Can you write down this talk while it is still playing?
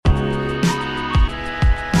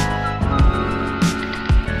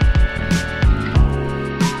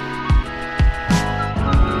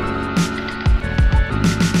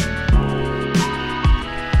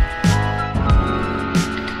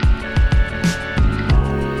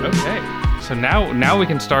So now we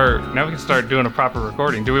can start doing a proper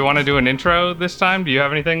recording. Do we want to do an intro this time? Do you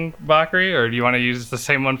have anything, Bakri, or do you want to use the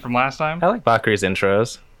same one from last time? I like Bakri's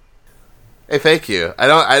intros. Hey, thank you.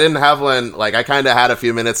 I didn't have one. Like, I kind of had a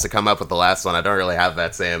few minutes to come up with the last one. I don't really have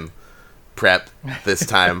that same prep this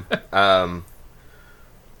time. Oh,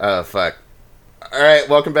 fuck. All right,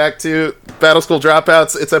 welcome back to Battle School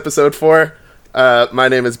Dropouts. It's episode 4. My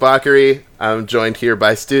name is Bakri. I'm joined here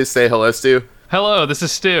by Stu. Say hello, Stu. Hello, this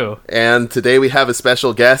is Stu. And today we have a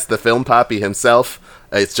special guest, the film poppy himself.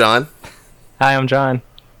 It's John. Hi, I'm John.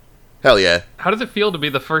 Hell yeah. How does it feel to be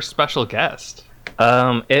the first special guest?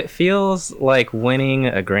 It feels like winning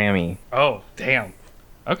a Grammy. Oh, damn.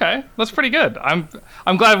 Okay, that's pretty good. I'm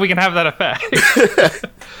glad we can have that effect.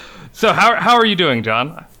 So how are you doing,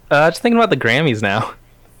 John? Just thinking about the Grammys now.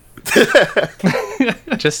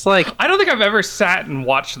 Just like... I don't think I've ever sat and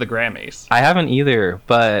watched the Grammys. I haven't either,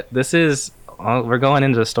 but this is... we're going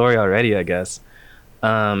into the story already, I guess.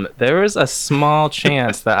 There was a small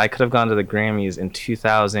chance that I could have gone to the Grammys in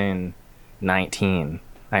 2019.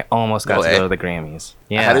 I almost got to go to the Grammys.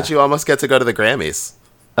 Yeah. How did you almost get to go to the Grammys?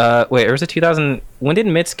 Wait, it was a 2000... When did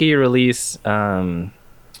Mitski release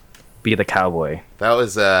Be the Cowboy? That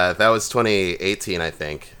was 2018, I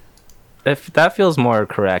think. If that feels more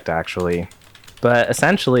correct, actually. But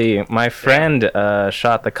essentially, my friend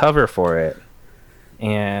shot the cover for it,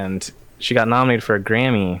 and she got nominated for a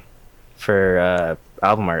Grammy for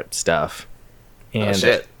album art stuff. And oh,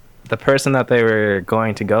 shit. The person that they were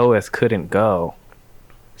going to go with couldn't go.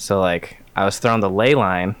 So, like, I was thrown the ley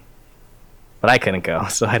line, but I couldn't go,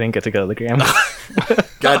 so I didn't get to go to the Grammy.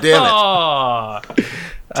 God damn it. Oh,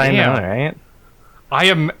 I know, right?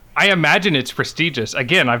 I imagine it's prestigious.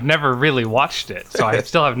 Again, I've never really watched it, so I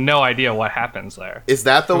still have no idea what happens there. Is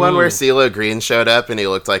that the one where CeeLo Green showed up and he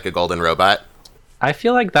looked like a golden robot? I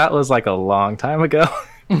feel like that was, like, a long time ago.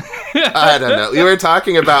 I don't know. We were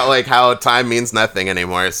talking about, like, how time means nothing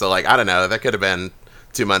anymore, so, like, I don't know. That could have been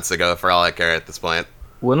 2 months ago for all I care at this point.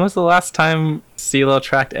 When was the last time CeeLo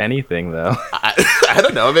tracked anything, though? I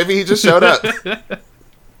don't know. Maybe he just showed up.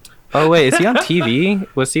 Oh, wait. Is he on TV?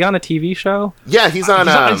 Was he on a TV show? Yeah, he's on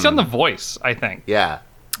The Voice, I think. Yeah.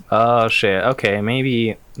 Oh, shit. Okay,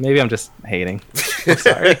 maybe I'm just hating. I'm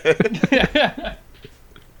sorry.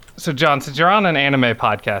 So, John, since you're on an anime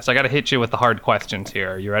podcast, I got to hit you with the hard questions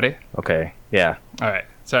here. Are you ready? Okay, yeah. All right.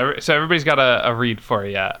 So everybody's got a read for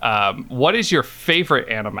you. What is your favorite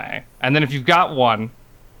anime? And then if you've got one,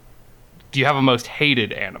 do you have a most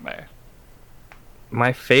hated anime?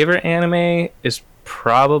 My favorite anime is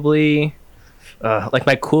probably... like,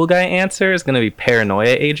 my cool guy answer is going to be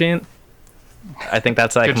Paranoia Agent. I think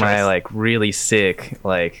that's, like, my, like, really sick,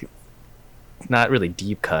 like... Not really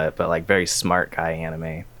deep cut, but, like, very smart guy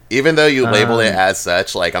anime. Even though you label it as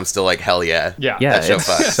such, like, I'm still like, hell yeah. Yeah, that show it's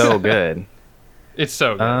fucks. so good. It's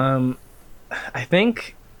so good. I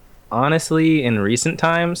think, honestly, in recent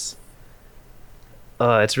times,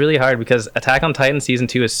 it's really hard because Attack on Titan Season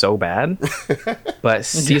 2 is so bad, but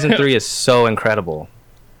Season 3 is so incredible.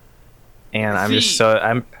 And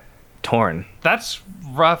I'm torn. That's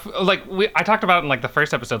rough. Like, I talked about in, like, the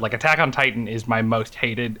first episode, like, Attack on Titan is my most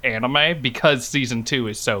hated anime because Season 2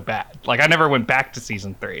 is so bad. Like, I never went back to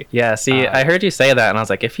Season 3. Yeah, see, I heard you say that, and I was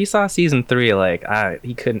like, if he saw Season 3, like,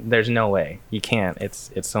 he couldn't, there's no way. You can't. It's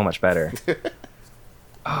so much better.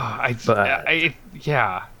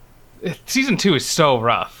 Yeah. Season 2 is so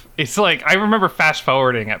rough. It's like, I remember fast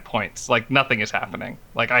forwarding at points. Like, nothing is happening.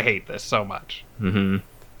 Like, I hate this so much. Mm-hmm.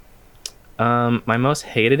 My most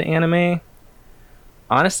hated anime?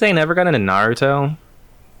 Honestly, I never got into Naruto,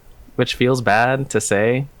 which feels bad to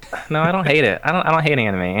say. No, I don't hate it. I don't hate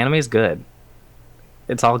anime. Anime is good.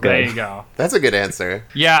 It's all good. There you go. That's a good answer.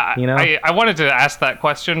 Yeah, you know? I wanted to ask that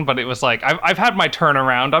question, but it was like, I've had my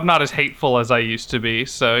turnaround. I'm not as hateful as I used to be,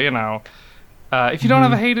 so, you know, if you don't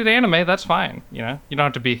have a hated anime, that's fine. You know, you don't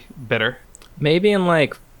have to be bitter. Maybe in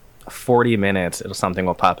like 40 minutes, something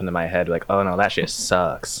will pop into my head like, oh no, that shit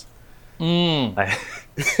sucks. You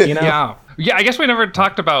know? Yeah, I guess we never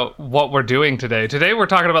talked about what we're doing today. Today we're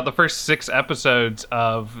talking about the first 6 episodes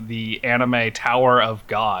of the anime Tower of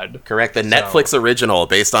God. Correct, the Netflix original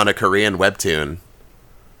based on a Korean webtoon.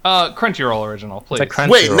 Crunchyroll original, please.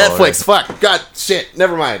 Wait, Netflix, fuck, god, shit,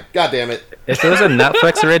 never mind, god damn it. If it was a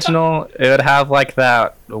Netflix original, it would have like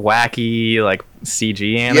that wacky, like,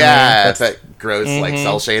 CG anime. Yeah, that gross, like,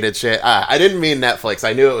 cel-shaded shit. I didn't mean Netflix,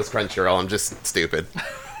 I knew it was Crunchyroll, I'm just stupid.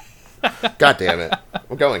 God damn it.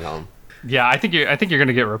 I'm going home. Yeah, I think you're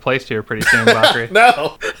gonna get replaced here pretty soon, Bakri.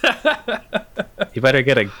 No. You better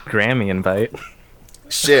get a Grammy invite.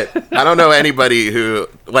 Shit, I don't know anybody who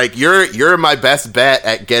like you're my best bet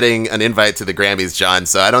at getting an invite to the Grammys, John.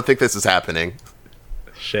 So I don't think this is happening.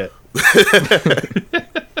 Shit.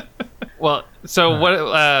 Well, so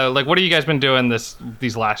what what have you guys been doing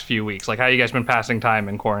these last few weeks? Like, how you guys been passing time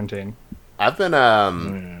in quarantine? I've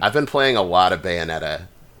been playing a lot of Bayonetta.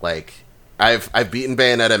 Like I've beaten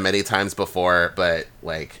Bayonetta many times before, but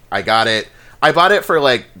like I bought it for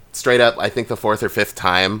like straight up I think the 4th or 5th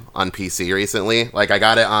time on PC recently. Like I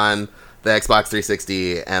got it on the Xbox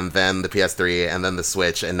 360 and then the PS3 and then the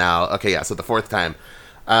Switch and now so the 4th time.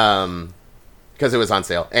 Because it was on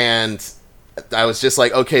sale. And I was just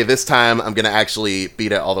like, okay, this time I'm gonna actually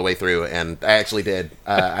beat it all the way through, and I actually did.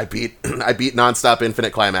 I beat nonstop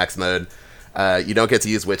infinite climax mode. You don't get to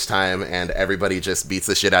use witch time, and everybody just beats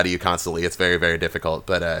the shit out of you constantly. It's very, very difficult.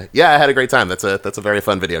 But I had a great time. That's a very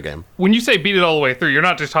fun video game. When you say beat it all the way through, you're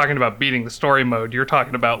not just talking about beating the story mode. You're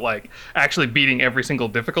talking about like actually beating every single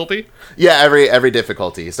difficulty. Yeah, every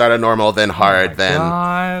difficulty. You start on normal, then hard, then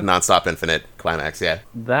God. nonstop infinite climax. Yeah,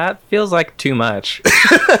 That feels like too much.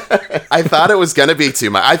 I thought it was gonna be too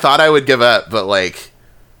much. I thought I would give up, but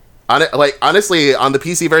honestly, on the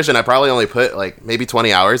PC version, I probably only put like maybe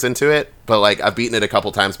 20 hours into it. But like I've beaten it a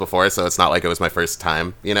couple times before, so it's not like it was my first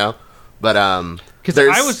time, you know. But because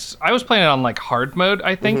I was playing it on like hard mode,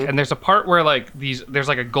 I think, and there's a part where like there's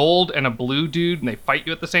like a gold and a blue dude, and they fight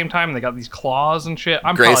you at the same time, and they got these claws and shit.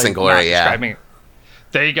 I'm Grace probably and Glory, not yeah. describing it.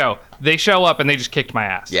 There you go. They show up and they just kicked my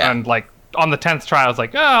ass. Yeah. And like on the 10th try, I was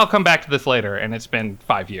like, I'll come back to this later, and it's been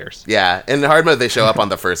 5 years. Yeah, in hard mode they show up on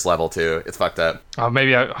the first level too. It's fucked up.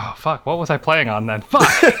 Oh, fuck. What was I playing on then? Fuck.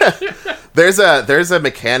 There's a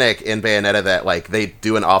mechanic in Bayonetta that like they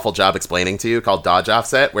do an awful job explaining to you called dodge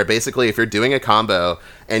offset, where basically if you're doing a combo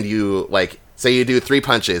and you like say you do 3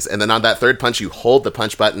 punches and then on that 3rd punch you hold the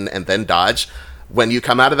punch button and then dodge, when you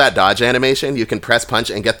come out of that dodge animation, you can press punch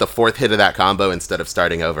and get the 4th hit of that combo instead of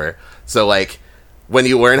starting over. So like when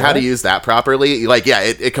you learn how to use that properly, like, yeah,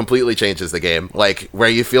 it completely changes the game. Like, where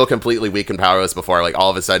you feel completely weak and powerless before, like, all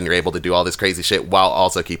of a sudden you're able to do all this crazy shit while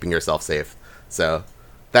also keeping yourself safe. So,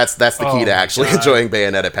 that's the key to actually enjoying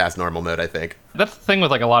Bayonetta past normal mode, I think. That's the thing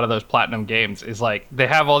with, like, a lot of those Platinum games, is, like, they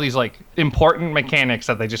have all these, like, important mechanics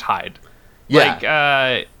that they just hide. Yeah.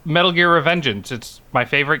 Like, Metal Gear Revengeance, it's my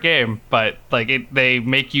favorite game, but, like, they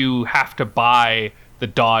make you have to buy the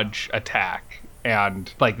dodge attack.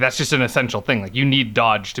 And like that's just an essential thing. Like you need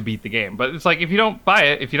dodge to beat the game. But it's like if you don't buy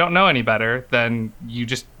it, if you don't know any better, then you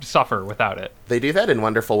just suffer without it. They do that in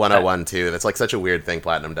Wonderful 101 too. That's like such a weird thing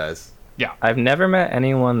Platinum does. Yeah. I've never met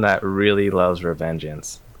anyone that really loves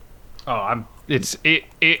Revengeance. Oh,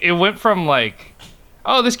 it went from like,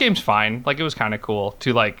 oh, this game's fine, like it was kind of cool,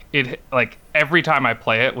 to like every time I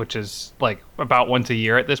play it, which is like about once a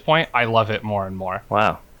year at this point, I love it more and more.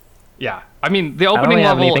 Wow. Yeah. I mean, the I don't opening really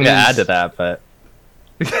have level anything to add to that, but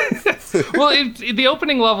well, the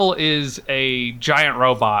opening level is a giant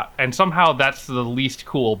robot, and somehow that's the least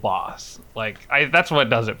cool boss. Like, that's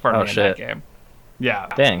what does it for me in that game. Yeah.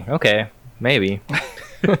 Dang. Okay. Maybe.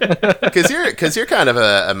 Because you're kind of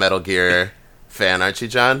a Metal Gear fan, aren't you,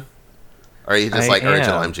 John? Or are you just like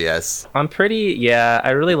original MGS? I'm pretty. Yeah,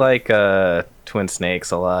 I really like Twin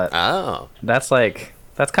Snakes a lot. Oh. That's kind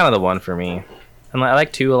of the one for me. And I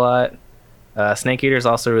like 2 a lot. Snake Eater's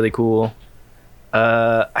also really cool.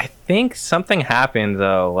 I think something happened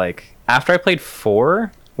though, like after I played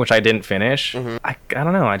 4, which I didn't finish. I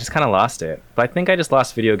don't know, I just kind of lost it. But I think I just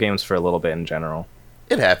lost video games for a little bit in general.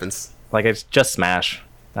 It happens. Like it's just Smash.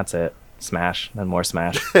 That's it. Smash, then more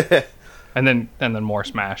Smash. and then more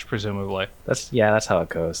Smash, presumably. That's how it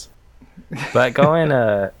goes. But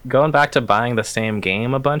going back to buying the same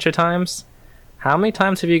game a bunch of times, how many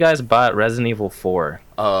times have you guys bought Resident Evil 4?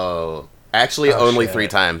 Oh, actually only 3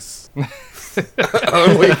 times.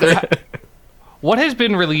 Only 3. What has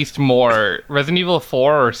been released more, Resident Evil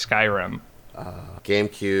 4 or Skyrim?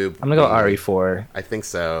 GameCube. I'm gonna go RE4. I think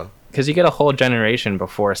so. Because you get a whole generation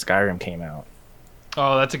before Skyrim came out.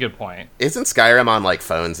 Oh, that's a good point. Isn't Skyrim on like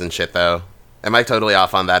phones and shit though? Am I totally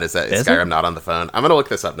off on that? Is Skyrim not on the phone? I'm gonna look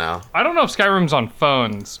this up now. I don't know if Skyrim's on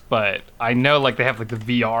phones, but I know like they have like the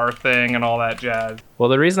VR thing and all that jazz. Well,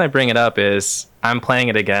 the reason I bring it up is I'm playing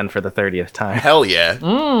it again for the 30th time. Hell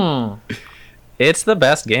yeah. It's the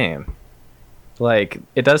best game. Like,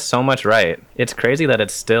 it does so much right. It's crazy that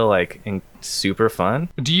it's still like super fun.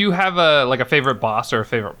 Do you have a favorite boss or a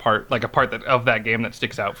favorite part, like a part of that game that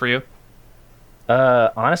sticks out for you?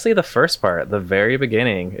 Honestly, the first part, the very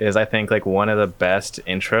beginning, is I think like one of the best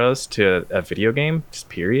intros to a video game, just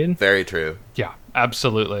period. Very true. Yeah,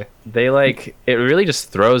 absolutely. They it really just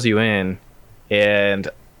throws you in, and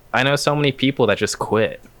I know so many people that just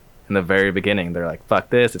quit. in the very beginning. They're like, fuck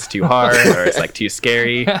this, it's too hard, or it's like too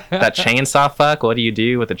scary. That chainsaw fuck, what do you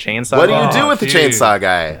do with the chainsaw? What do you do with the chainsaw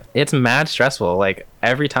guy? It's mad stressful. Like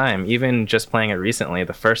every time, even just playing it recently,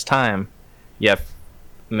 the first time you have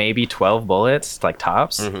maybe 12 bullets, like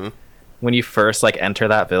tops. When you first like enter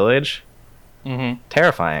that village,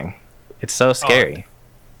 terrifying. It's so scary.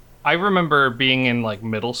 I remember being in like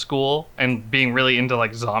middle school and being really into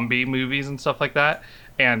like zombie movies and stuff like that,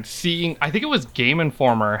 and seeing, I think it was Game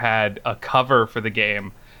Informer had a cover for the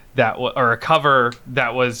game or a cover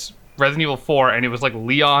that was Resident Evil 4, and it was like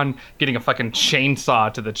Leon getting a fucking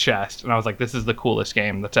chainsaw to the chest, and I was like, this is the coolest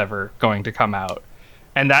game that's ever going to come out.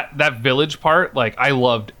 And that village part, like, I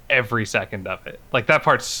loved every second of it. Like, that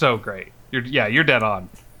part's so great. You're dead on.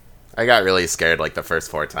 I got really scared like the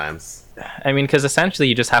first 4 times. I mean, because essentially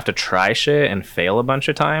you just have to try shit and fail a bunch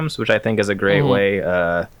of times, which I think is a great way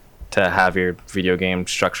to have your video game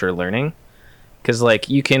structure learning. Because, like,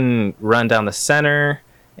 you can run down the center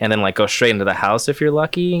and then, like, go straight into the house if you're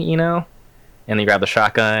lucky, you know? And then you grab the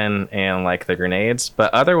shotgun and, like, the grenades.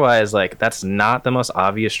 But otherwise, like, that's not the most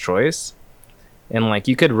obvious choice. And, like,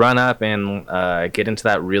 you could run up and get into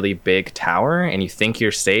that really big tower, and you think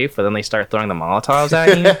you're safe, but then they start throwing the Molotovs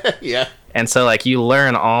at you. Yeah. And so, like, you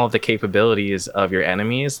learn all of the capabilities of your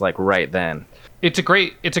enemies, like, right then. It's a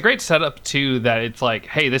great setup, too, that it's like,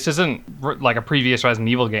 hey, this isn't like a previous Resident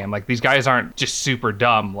Evil game. Like, these guys aren't just super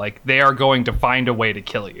dumb. Like, they are going to find a way to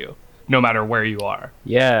kill you, no matter where you are.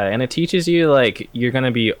 Yeah, and it teaches you, like, you're going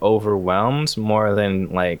to be overwhelmed more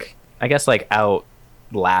than, like, I guess, like,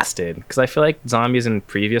 outlasted. Because I feel like zombies in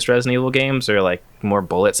previous Resident Evil games are, like, more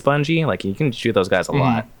bullet spongy. Like, you can shoot those guys a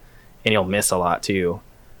lot, and you'll miss a lot, too.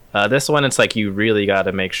 This one, it's like you really got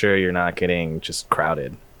to make sure you're not getting just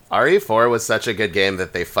crowded. RE4 was such a good game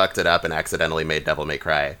that they fucked it up and accidentally made Devil May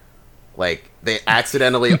Cry. Like, they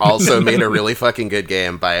accidentally also made a really fucking good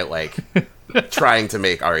game by, like, trying to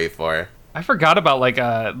make RE4. I forgot about,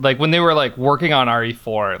 like when they were, like, working on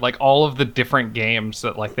RE4, like, all of the different games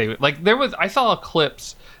that, like, I saw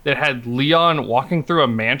clips that had Leon walking through a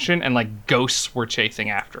mansion and, like, ghosts were chasing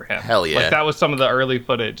after him. Hell yeah. Like, that was some of the early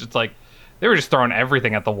footage. It's like, they were just throwing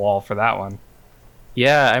everything at the wall for that one.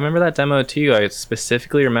 Yeah, I remember that demo too. I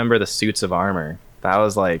specifically remember the suits of armor. That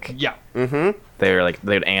was like, yeah,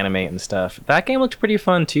 they'd animate and stuff. That game looked pretty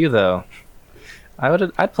fun too, though.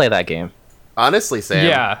 I'd play that game. Honestly, Sam.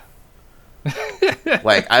 Yeah.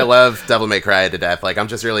 Like, I love Devil May Cry to death. Like, I'm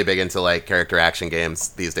just really big into, like, character action games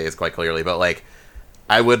these days, quite clearly. But, like,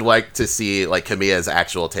 I would like to see, like, Kamiya's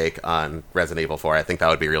actual take on Resident Evil 4. I think that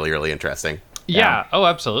would be really, really interesting. Yeah. Oh,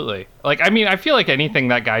 absolutely. Like, I mean, I feel like anything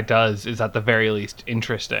that guy does is at the very least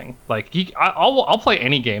interesting. Like, I'll play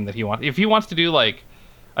any game that he wants. If he wants to do, like,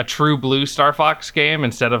 a true blue Star Fox game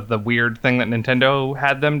instead of the weird thing that Nintendo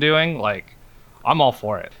had them doing, like, I'm all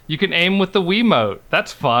for it. You can aim with the Wiimote.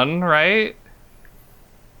 That's fun, right?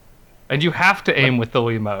 And you have to aim with the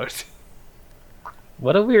Wiimote.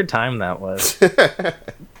 What a weird time that was.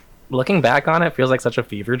 Looking back on it, feels like such a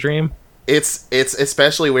fever dream. It's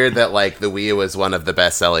especially weird that, like, the Wii was one of the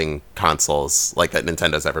best-selling consoles, like, that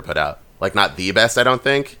Nintendo's ever put out. Like, not the best, I don't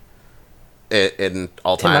think, in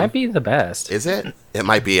all time. It might be the best. Is it? It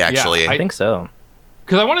might be, actually. Yeah, I think so.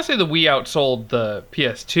 Because I want to say the Wii outsold the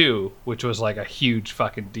PS2, which was, like, a huge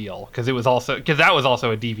fucking deal. Because that was also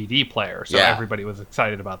a DVD player, so everybody was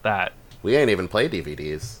excited about that. We ain't even play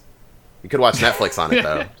DVDs. You could watch Netflix on it,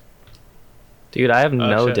 though. Dude, I have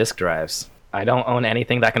no disc drives. I don't own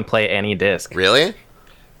anything that can play any disc. Really?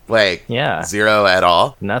 Like, zero at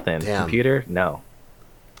all? Nothing. Damn. Computer? No.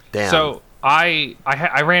 Damn. So I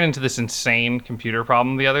ran into this insane computer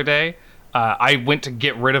problem the other day. I went to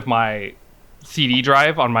get rid of my CD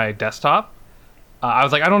drive on my desktop. I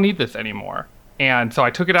was like, I don't need this anymore. And so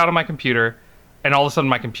I took it out of my computer, and all of a sudden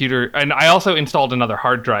my computer, and I also installed another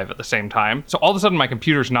hard drive at the same time. So all of a sudden my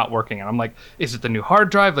computer's not working, and I'm like, is it the new hard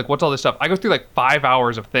drive? Like, what's all this stuff? I go through like 5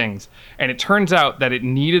 hours of things, and it turns out that it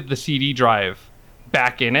needed the CD drive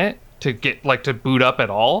back in it to get, like, to boot up at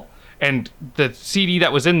all. And the CD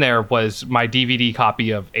that was in there was my DVD copy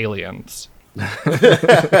of Aliens.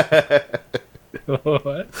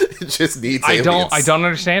 What? It just needs Aliens. I don't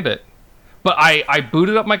understand it. But I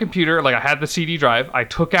booted up my computer, like, I had the CD drive, I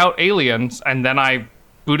took out Aliens, and then I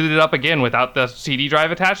booted it up again without the CD drive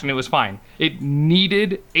attached, and it was fine. It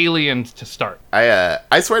needed Aliens to start. I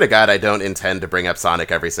swear to God, I don't intend to bring up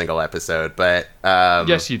Sonic every single episode, but...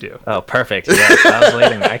 Yes, you do. Oh, perfect. Yeah, I was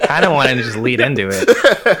waiting. I kind of wanted to just lead into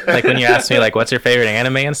it. Like, when you asked me, like, what's your favorite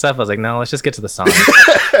anime and stuff, I was like, no, let's just get to the Sonic.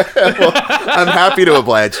 Well, I'm happy to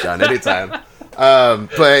oblige, John, anytime.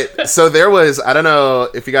 But so there was, I don't know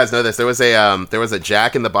if you guys know this, there was a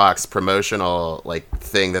Jack in the Box promotional like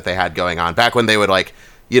thing that they had going on back when they would like,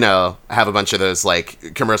 you know, have a bunch of those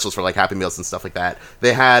like commercials for like Happy Meals and stuff like that.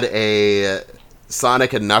 They had a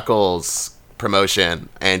Sonic and Knuckles promotion,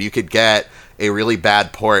 and you could get a really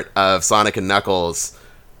bad port of Sonic and Knuckles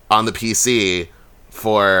on the PC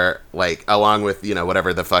for like, along with, you know,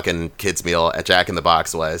 whatever the fucking kids meal at Jack in the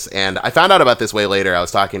Box was. And I found out about this way later. I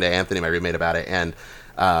was talking to Anthony, my roommate, about it, and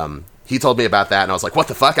he told me about that, and I was like, what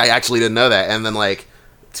the fuck? I actually didn't know that. And then like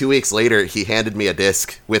 2 weeks later, he handed me a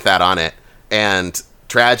disc with that on it, and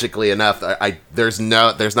tragically enough, there's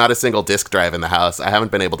not a single disc drive in the house. I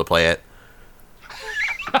haven't been able to play it.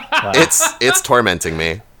 Wow. It's tormenting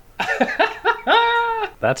me.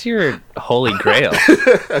 That's your holy grail.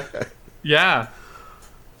 Yeah.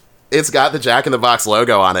 It's got the Jack in the Box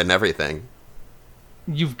logo on it and everything.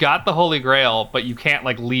 You've got the Holy Grail, but you can't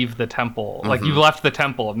like leave the temple. Mm-hmm. Like you've left the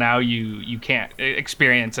temple. Now you can't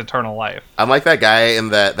experience eternal life. I'm like that guy in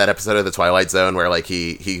that episode of The Twilight Zone where like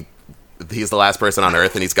he's the last person on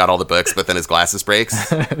Earth and he's got all the books, but then his glasses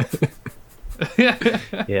breaks.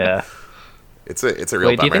 Yeah. It's a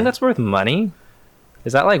real bummer. Do you think that's worth money?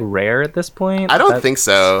 Is that like rare at this point? I don't think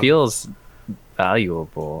so. Feels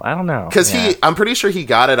valuable. I don't know. Because I'm pretty sure he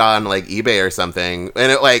got it on like eBay or something,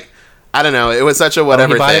 and it like, I don't know. It was such a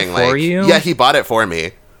whatever thing. It for you? Yeah, he bought it for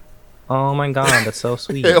me. Oh my god, that's so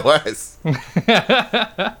sweet. It was.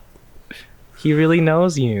 He really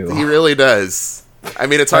knows you. He really does. I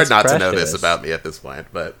mean, it's hard not to know this about me at this point,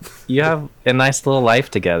 but you have a nice little life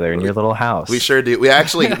together in your little house. We sure do.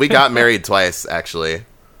 We got married twice, actually.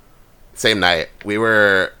 Same night.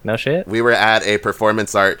 No shit? We were at a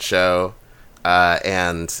performance art show,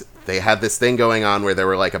 and they had this thing going on where there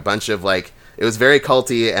were like a bunch of like, it was very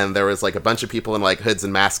culty, and there was like a bunch of people in like hoods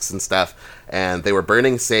and masks and stuff, and they were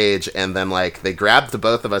burning sage, and then like they grabbed the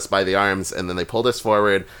both of us by the arms, and then they pulled us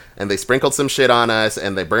forward, and they sprinkled some shit on us,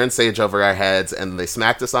 and they burned sage over our heads, and they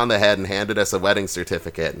smacked us on the head and handed us a wedding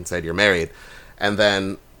certificate and said, "You're married." And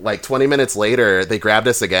then like 20 minutes later, they grabbed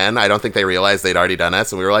us again. I don't think they realized they'd already done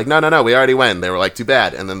us, and we were like, no, we already went. They were like, too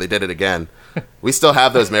bad. And then they did it again. We still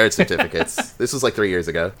have those marriage certificates. This was like 3 years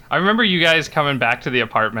ago. I remember you guys coming back to the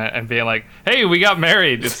apartment and being like, hey, we got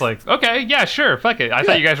married. It's like, okay, yeah, sure, fuck it. I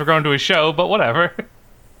thought you guys were going to a show, but whatever.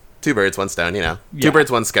 Two birds, one stone, you know. Yeah. Two birds,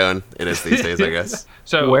 one scone. It is these days, I guess.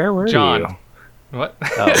 So where were John, you? What?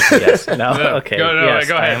 Oh, yes. No, okay. Go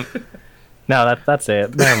ahead. No, that's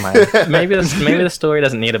it. Never mind. Maybe the story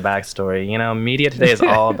doesn't need a backstory. You know, media today is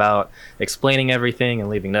all about explaining everything and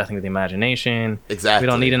leaving nothing to the imagination. Exactly.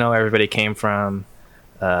 We don't need to know where everybody came from.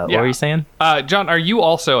 What were you saying? John, are you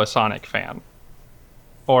also a Sonic fan?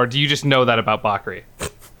 Or do you just know that about Bakri?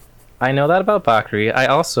 I know that about Bakri. I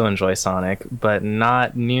also enjoy Sonic, but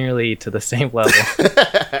not nearly to the same level.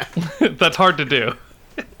 That's hard to do.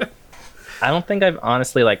 I don't think I've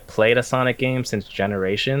honestly like played a Sonic game since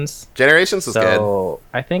Generations. Generations was good. So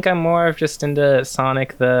I think I'm more of just into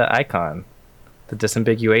Sonic the icon, the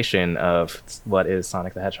disambiguation of what is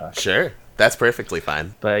Sonic the Hedgehog. Sure, that's perfectly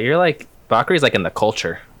fine. But you're like, Bakri's like in the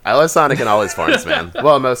culture. I love Sonic in all his forms, man.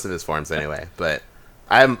 Well, most of his forms anyway. But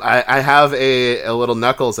I have a little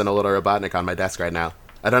Knuckles and a little Robotnik on my desk right now.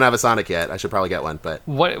 I don't have a Sonic yet. I should probably get one. But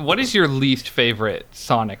what is your least favorite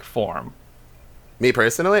Sonic form? Me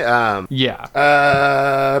personally?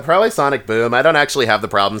 Yeah. Probably Sonic Boom. I don't actually have the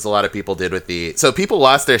problems a lot of people did with the... So people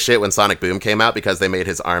lost their shit when Sonic Boom came out because they made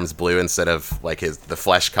his arms blue instead of like the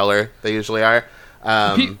flesh color they usually are.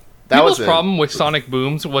 People's problem with Sonic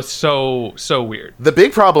Booms was so weird. The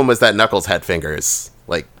big problem was that Knuckles had fingers.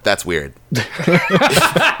 Like, that's weird.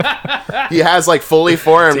 He has like fully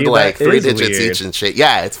formed like 3 digits weird. Each and shit.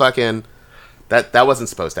 Yeah, it's fucking... That wasn't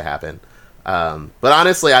supposed to happen. But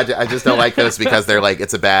honestly, I just don't like those because they're like,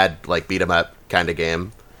 it's a bad like beat 'em up kind of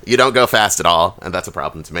game. You don't go fast at all, and that's a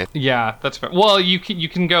problem to me. Yeah, that's fair. Well, you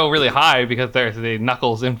can go really high because there's the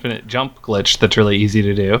Knuckles infinite jump glitch that's really easy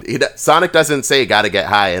to do. Sonic doesn't say gotta get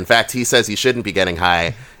high. In fact, he says he shouldn't be getting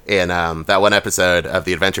high in that one episode of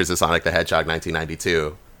The Adventures of Sonic the Hedgehog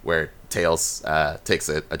 1992, where Tails takes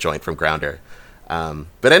a joint from Grounder.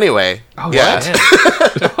 But anyway, yeah.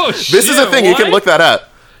 This is a thing. What? You can look that up.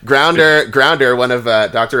 Grounder, one of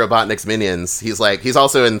Dr. Robotnik's minions. He's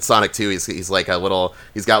also in Sonic 2. He's like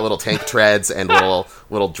he's got little tank treads and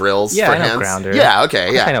little drills for hands. Grounder. Yeah,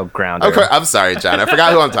 okay, yeah. I know Grounder. Okay, I'm sorry, John. I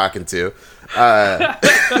forgot who I'm talking to.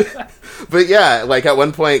 But yeah, like at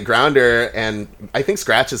one point, Grounder and I think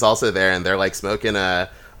Scratch is also there, and they're like smoking a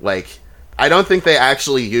like. I don't think they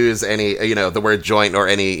actually use any, the word joint or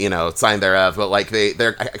any, sign thereof, but like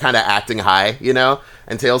they're kind of acting high,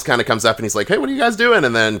 and Tails kind of comes up and he's like, hey, what are you guys doing?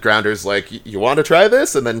 And then Grounder's like, you want to try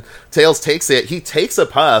this? And then Tails takes it. He takes a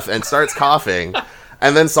puff and starts coughing.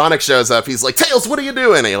 And then Sonic shows up. He's like, Tails, what are you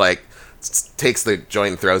doing? And he like takes the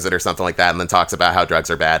joint and throws it or something like that, and then talks about how drugs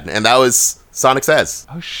are bad. And that was Sonic Says.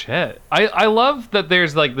 Oh, shit. I love that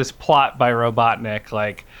there's like this plot by Robotnik,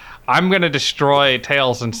 like, I'm going to destroy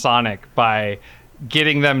Tails and Sonic by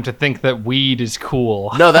getting them to think that weed is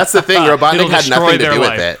cool. No, that's the thing. Robotnik had nothing to do with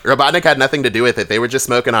life. it. Robotnik had nothing to do with it. They were just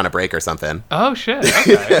smoking on a break or something. Oh, shit.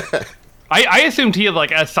 Okay. I assumed he had,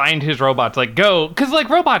 like, assigned his robots, like, go... Because, like,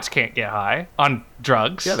 robots can't get high on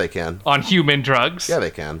drugs. Yeah, they can. On human drugs. Yeah,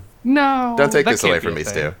 they can. No. Don't take this away from me,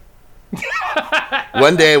 Stu.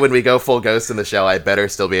 One day when we go full Ghost in the Shell, I better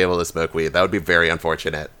still be able to smoke weed. That would be very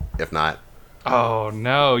unfortunate, if not. Oh,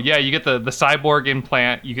 no. Yeah, you get the cyborg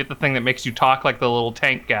implant. You get the thing that makes you talk like the little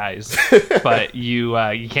tank guys. But you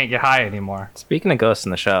can't get high anymore. Speaking of Ghost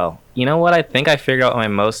in the Shell, you know what? I think I figured out what my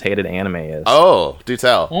most hated anime is. Oh, do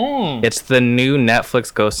tell. It's the new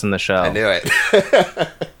Netflix Ghost in the Shell. I knew it.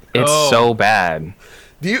 It's so bad.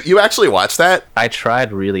 Do you actually watch that? I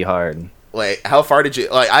tried really hard. Like, how far did you...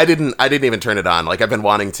 Like, I didn't even turn it on. Like, I've been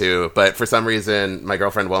wanting to, but for some reason, my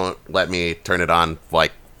girlfriend won't let me turn it on,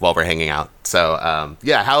 like, while we're hanging out. So,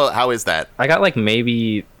 yeah, how is that? I got, like,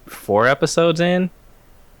 maybe 4 episodes in,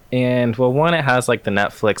 and, well, one, it has, like, the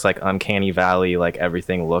Netflix, like, Uncanny Valley, like,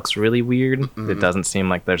 everything looks really weird. Mm-hmm. It doesn't seem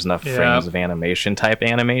like there's enough frames of animation type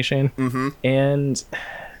animation. Mm-hmm. And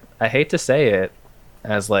I hate to say it,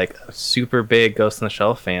 as, like, a super big Ghost in the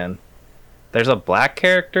Shell fan, there's a black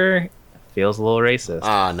character... Feels a little racist.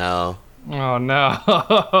 Oh, no. Oh,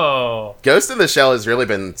 no. Ghost in the Shell has really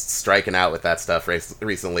been striking out with that stuff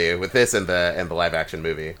recently, with this and the live action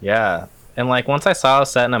movie. Yeah. And, like, once I saw it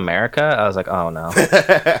set in America, I was like, oh, no.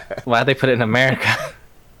 Why'd they put it in America?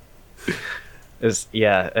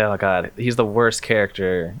 Oh, God. He's the worst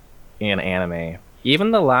character in anime.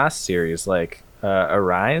 Even the last series, like,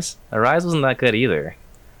 Arise wasn't that good either.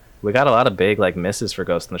 We got a lot of big, like, misses for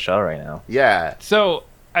Ghost in the Shell right now. Yeah. So...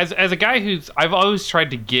 As a guy I've always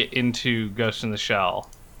tried to get into Ghost in the Shell,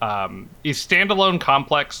 is standalone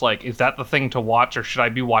complex, like, is that the thing to watch, or should I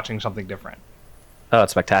be watching something different? Oh,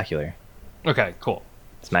 it's spectacular. Okay, cool.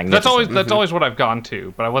 It's magnificent. That's always what I've gone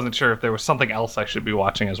to, but I wasn't sure if there was something else I should be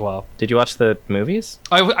watching as well. Did you watch the movies?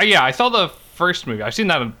 I saw the first movie. I've seen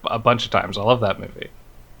that a bunch of times. I love that movie.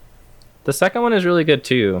 The second one is really good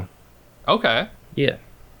too. Okay. Yeah.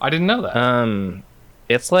 I didn't know that.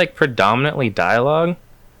 It's like predominantly dialogue,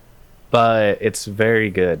 but it's very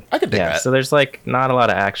good. I could dig that. So there's like not a lot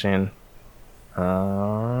of action.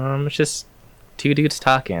 It's just 2 dudes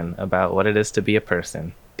talking about what it is to be a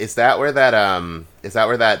person. Is that where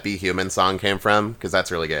that Be Human song came from? Because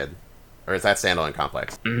that's really good. Or is that standalone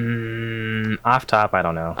complex? Off top, I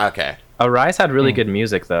don't know. Okay. Arise had really good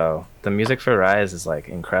music though. The music for Arise is like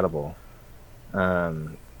incredible.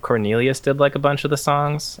 Cornelius did like a bunch of the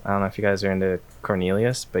songs. I don't know if you guys are into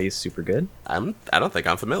Cornelius, but he's super good. I don't think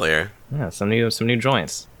I'm familiar. Yeah, some new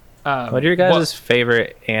joints. What are your guys'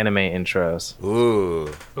 favorite anime intros?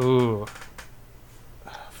 Ooh.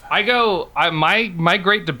 My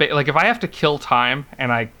great debate, like if I have to kill time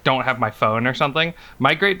and I don't have my phone or something,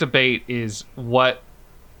 my great debate is what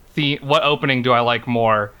opening do I like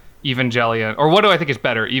more, Evangelion, or what do I think is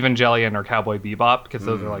better, Evangelion or Cowboy Bebop, because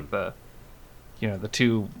those are like the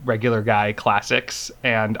two regular guy classics.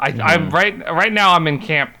 And I'm right now I'm in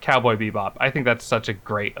camp Cowboy Bebop. I think that's such a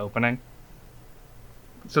great opening.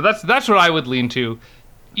 So that's what I would lean to.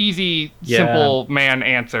 Easy, simple man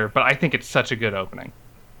answer, but I think it's such a good opening.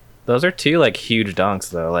 Those are 2 like huge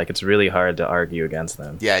dunks though. Like it's really hard to argue against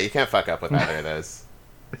them. Yeah, you can't fuck up with either of those.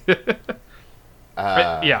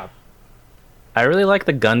 Yeah. I really like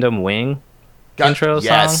the Gundam Wing intro song.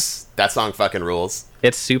 Yes, that song fucking rules.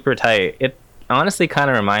 It's super tight. It honestly kind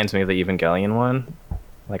of reminds me of the Evangelion one,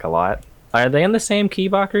 like a lot. Are they in the same key,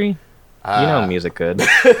 Bakari? You know music good.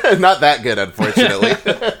 Not that good, unfortunately.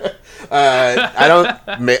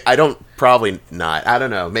 I don't. Probably not. I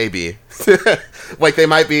don't know. Maybe. Like they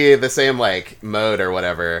might be the same like mode or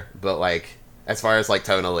whatever, but like as far as like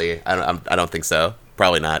tonally, I don't think so.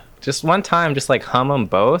 Probably not. Just one time, just like hum them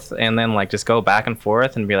both, and then like just go back and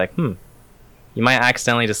forth and be like, You might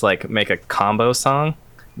accidentally just like make a combo song,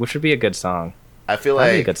 which would be a good song. I feel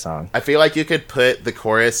That'd like be a good song. I feel like you could put the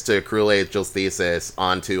chorus to Cruel Angel's Thesis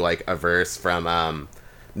onto like a verse from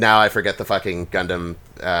now I forget the fucking Gundam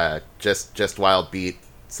just Wild Beat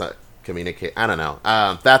Communicate. I don't know.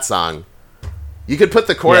 That song. You could put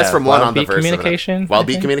the chorus from one on the verse. Communication? Wild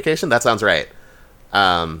Beat Communication? That sounds right.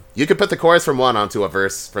 You could put the chorus from one onto a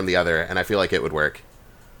verse from the other, and I feel like it would work.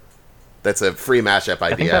 That's a free mashup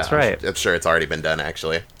idea. I think that's right. I'm sure it's already been done,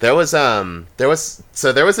 actually. There was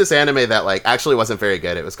this anime that like actually wasn't very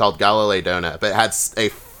good. It was called Galilei Dona, but it had a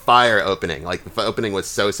fire opening. Like the opening was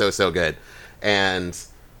so good, and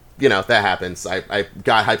you know that happens. I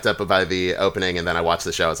got hyped up by the opening, and then I watched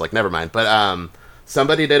the show. I was like, never mind. But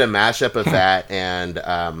somebody did a mashup of that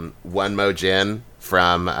and One Mo Jin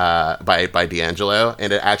from by D'Angelo,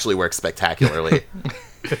 and it actually works spectacularly.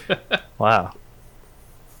 Wow.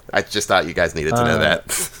 I just thought you guys needed to know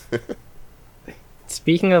that.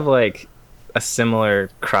 Speaking of like a similar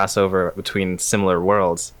crossover between similar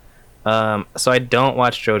worlds, so I don't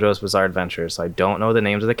watch JoJo's Bizarre Adventure, so I don't know the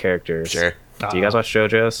names of the characters. Sure. Do you guys watch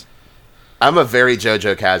JoJo's? I'm a very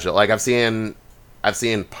JoJo casual. Like I've seen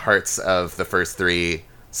parts of the first 3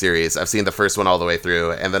 series. I've seen the first one all the way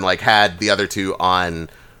through, and then like had the other 2 on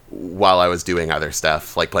while I was doing other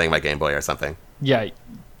stuff, like playing my Game Boy or something. Yeah,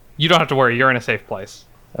 you don't have to worry. You're in a safe place.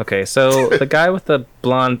 Okay, so the guy with the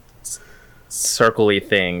blonde circle-y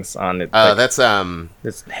things on it. That's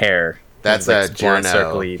his hair. That's like,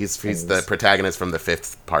 Giorno. He's the protagonist from the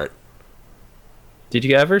 5th part. Did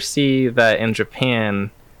you ever see that in Japan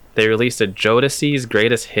they released a Jodeci's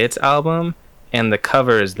Greatest Hits album, and the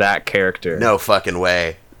cover is that character? No fucking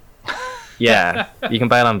way. Yeah, you can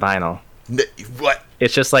buy it on vinyl. What?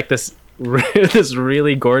 It's just like this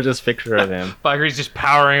really gorgeous picture of him. Bagri's just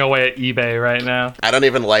powering away at eBay right now. I don't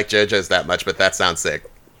even like JoJo's that much, but that sounds sick.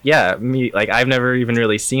 Yeah, me, like, I've never even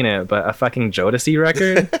really seen it, but a fucking Jodeci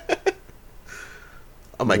record?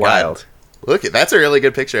 Oh my Wild. God. Look, that's a really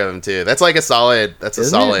good picture of him too. That's like a solid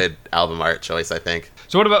album art choice, I think.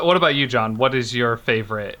 So what about you, John? What is your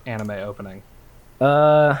favorite anime opening?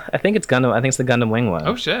 I think it's Gundam. I think it's the Gundam Wing one.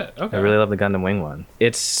 Oh shit. Okay. I really love the Gundam Wing one.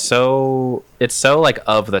 It's so like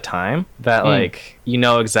of the time that like you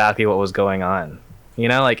know exactly what was going on. You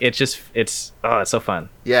know, like it's so fun.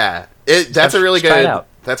 Yeah. That's a really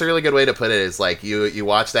good way to put it, is like you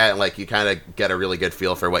watch that and like you kind of get a really good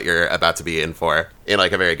feel for what you're about to be in for, in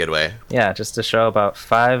like a very good way. Yeah, just a show about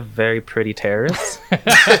 5 very pretty terrorists.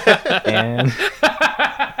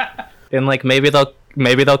 and like maybe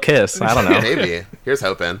they'll kiss. I don't know. Maybe. Here's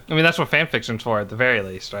hoping. I mean, that's what fan fiction's for at the very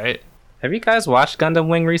least, right? Have you guys watched Gundam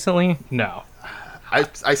Wing recently? No.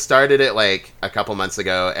 I started it like a couple months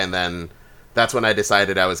ago, and then that's when I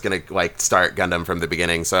decided I was gonna like start Gundam from the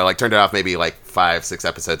beginning. So I like turned it off maybe like 5-6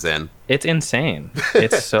 episodes in. It's insane.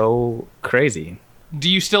 It's so crazy. Do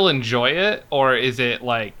you still enjoy it, or is it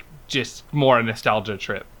like just more a nostalgia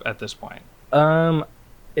trip at this point?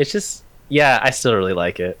 It's just, yeah, I still really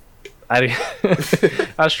like it. I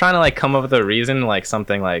was trying to like come up with a reason, like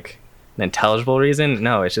something like an intelligible reason.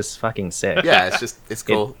 No, it's just fucking sick. Yeah, it's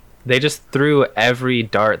cool. They just threw every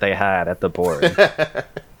dart they had at the board.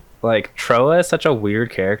 Like, Troa is such a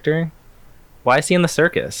weird character. Why is he in the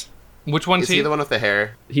circus? Which one's Is he the one with the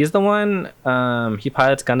hair? He's the one, he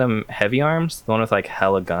pilots Gundam Heavy Arms, the one with like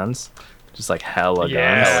hella guns. Just like hella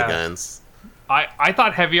guns. Hella guns. I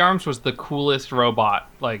thought Heavy Arms was the coolest robot,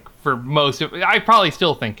 like, for most of... I probably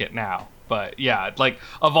still think it now, but yeah, like,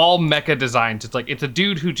 of all mecha designs, it's like, it's a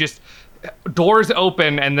dude who just... Doors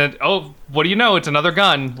open, and then, oh, what do you know? It's another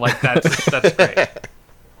gun. Like, that's great.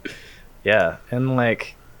 Yeah, and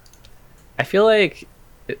like... I feel like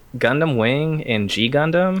Gundam Wing and G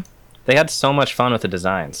Gundam, they had so much fun with the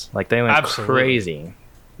designs. Like, they went crazy.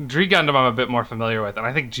 G Gundam I'm a bit more familiar with, and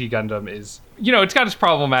I think G Gundam is, you know, it's got its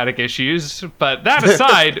problematic issues, but that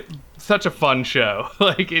aside, such a fun show.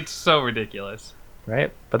 Like, it's so ridiculous.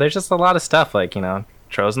 Right? But there's just a lot of stuff, like, you know,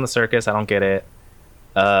 Tro's in the circus, I don't get it.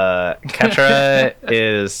 Ketra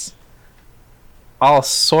is all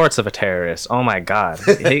sorts of a terrorist. Oh my god.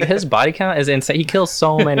 His body count is insane. He kills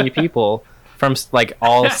so many people from like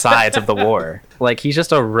all sides of the war. Like, he's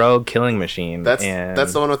just a rogue killing machine. That's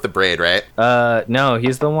the one with the braid, right? No,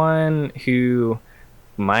 he's the one who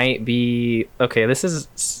might be... Okay, this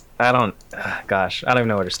is... I don't even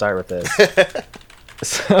know where to start with this.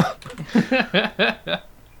 So,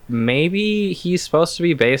 maybe he's supposed to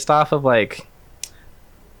be based off of like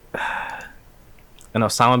an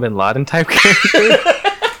Osama bin Laden type character.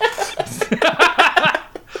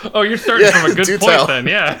 Oh, you're starting from a good point then,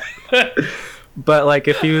 yeah. But like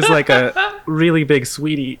if he was like a really big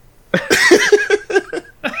sweetie.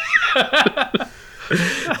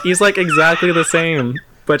 He's like exactly the same,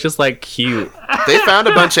 but just like cute. They found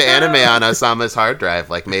a bunch of anime on Osama's hard drive.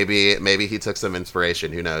 Like maybe he took some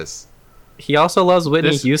inspiration. Who knows? He also loves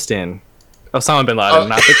Whitney Houston. Osama bin Laden,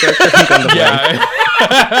 not the character from Gundam Wing.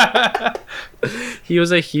 He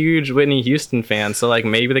was a huge Whitney Houston fan, so like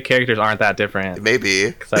maybe the characters aren't that different.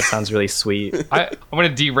 Maybe. Because that sounds really sweet. I'm going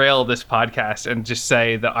to derail this podcast and just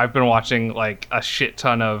say that I've been watching like a shit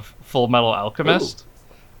ton of Full Metal Alchemist. Ooh.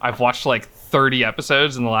 I've watched like 30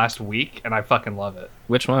 episodes in the last week, and I fucking love it.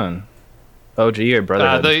 Which one? OG or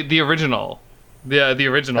Brotherhood? The original. The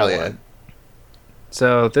original one.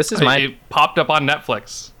 So this is It popped up on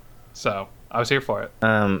Netflix, so I was here for it.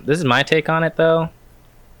 This is my take on it, though.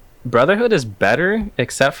 Brotherhood is better,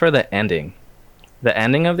 except for the ending. The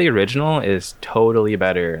ending of the original is totally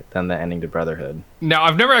better than the ending to Brotherhood. Now,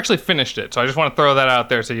 I've never actually finished it, so I just want to throw that out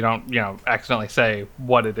there so you don't, accidentally say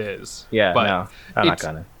what it is. Yeah, but no, I'm not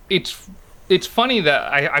gonna. It's funny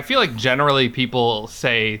that I feel like generally people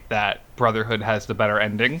say that Brotherhood has the better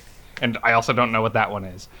ending, and I also don't know what that one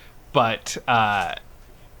is. But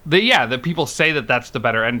the people say that that's the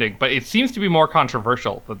better ending, but it seems to be more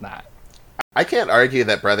controversial than that. I can't argue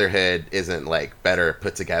that Brotherhood isn't like better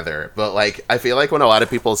put together, but like I feel like when a lot of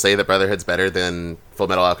people say that Brotherhood's better than Full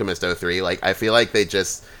Metal Alchemist 03, like I feel like they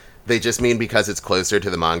just mean because it's closer to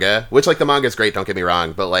the manga, which like the manga's great, don't get me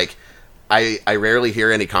wrong, but like I rarely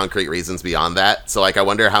hear any concrete reasons beyond that. So like I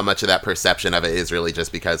wonder how much of that perception of it is really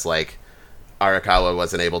just because like Arakawa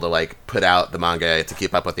wasn't able to like put out the manga to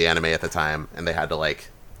keep up with the anime at the time, and they had to like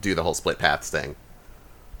do the whole split paths thing.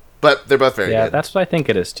 But they're both very good. Yeah, that's what I think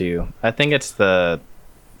it is too. I think it's the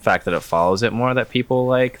fact that it follows it more that people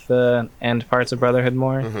like the end parts of Brotherhood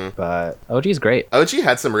more. Mm-hmm. But OG's great. OG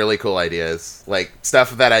had some really cool ideas, like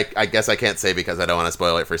stuff that I guess I can't say because I don't want to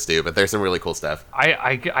spoil it for Stu, but there's some really cool stuff.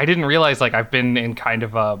 I didn't realize like I've been in kind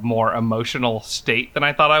of a more emotional state than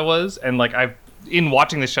I thought I was, and like in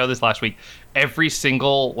watching the show this last week, every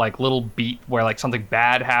single like little beat where like something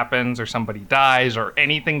bad happens or somebody dies or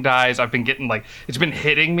anything dies, I've been getting like it's been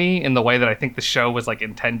hitting me in the way that I think the show was like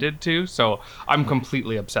intended to. So I'm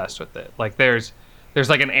completely obsessed with it. Like there's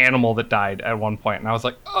like an animal that died at one point, and I was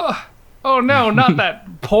like, oh no, not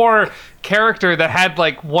that poor character that had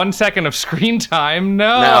like 1 second of screen time.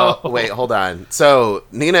 No. Now, wait, hold on. So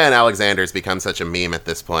Nina and Alexander's become such a meme at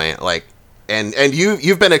this point, like. And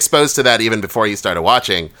you've been exposed to that even before you started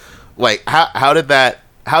watching. Like, how did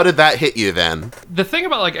that hit you then? The thing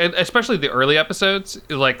about, like, especially the early episodes,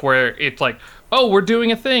 is like, where it's like, oh, we're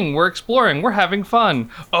doing a thing, we're exploring, we're having fun.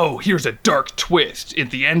 Oh, here's a dark twist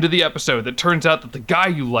at the end of the episode that turns out that the guy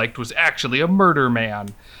you liked was actually a murder man.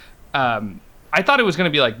 I thought it was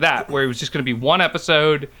going to be like that, where it was just going to be one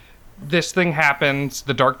episode, this thing happens,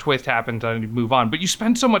 the dark twist happens, and you move on. But you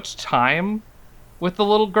spend so much time with the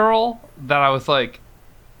little girl that I was like,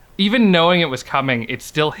 even knowing it was coming, it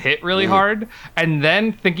still hit really hard. And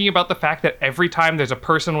then thinking about the fact that every time there's a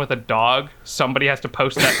person with a dog, somebody has to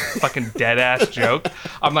post that fucking dead ass joke.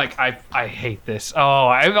 I'm like, I hate this. Oh,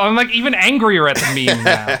 I'm like even angrier at the meme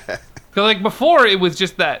now. So like before it was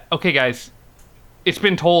just that, okay guys, it's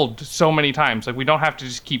been told so many times, like we don't have to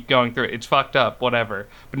just keep going through it. It's fucked up, whatever.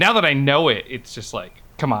 But now that I know it, it's just like,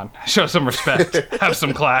 come on, show some respect, have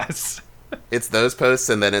some class. It's those posts,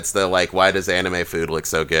 and then it's the, like, why does anime food look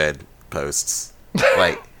so good posts.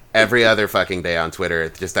 Like, every other fucking day on Twitter.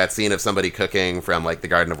 Just that scene of somebody cooking from, like, the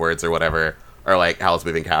Garden of Words or whatever, or, like, Howl's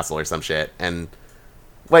Moving Castle or some shit. And,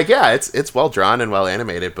 like, yeah, it's well drawn and well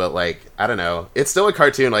animated, but, like, I don't know. It's still a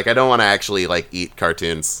cartoon. Like, I don't want to actually, like, eat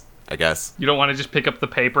cartoons, I guess. You don't want to just pick up the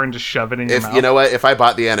paper and just shove it in your mouth? You know what? If I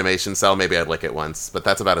bought the animation cell, maybe I'd lick it once, but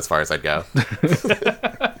that's about as far as I'd go.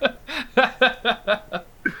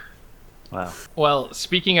 Wow. Well,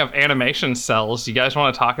 speaking of animation cells, you guys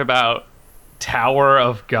want to talk about Tower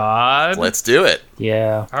of God? Let's do it.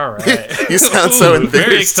 Yeah. All right. You sound so enthused.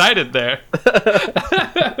 Very excited there.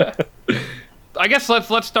 I guess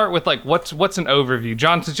let's start with like what's an overview.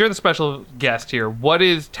 John, since you're the special guest here, what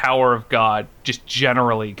is Tower of God just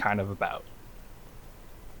generally kind of about?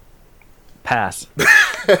 Pass.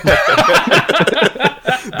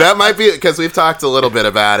 That might be because we've talked a little bit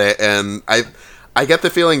about it, and I get the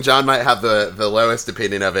feeling John might have the lowest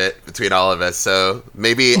opinion of it between all of us, so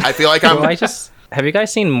maybe I feel like I'm... Well, have you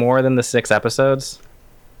guys seen more than the 6 episodes?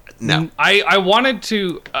 No. I wanted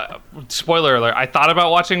to... spoiler alert, I thought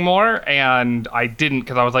about watching more, and I didn't,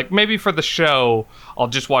 because I was like, maybe for the show, I'll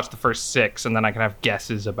just watch the first 6, and then I can have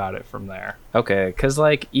guesses about it from there. Okay, because,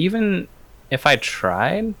 like, even if I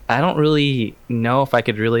tried, I don't really know if I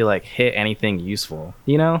could really, like, hit anything useful,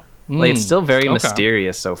 you know? Like, it's still very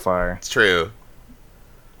mysterious so far. It's true.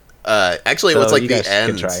 Actually, it was like the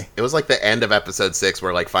end. It was like the end of episode 6,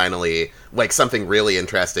 where like finally, like something really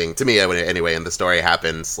interesting to me anyway in the story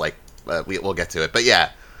happens. Like we'll get to it, but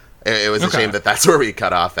yeah, It was a shame that that's where we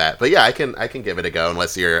cut off at. But yeah, I can give it a go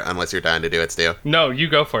unless you're dying to do it, Stu. No, you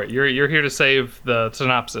go for it. You're here to save the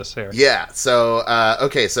synopsis here. Yeah. So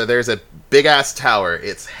okay, so there's a big ass tower.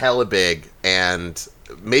 It's hella big, and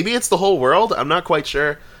maybe it's the whole world. I'm not quite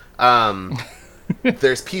sure.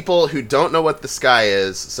 There's people who don't know what the sky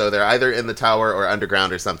is, so they're either in the tower or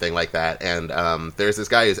underground or something like that. And there's this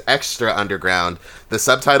guy who's extra underground. The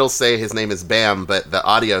subtitles say his name is Bam, but the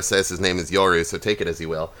audio says his name is Yoru, so take it as you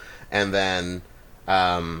will. And then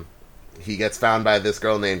he gets found by this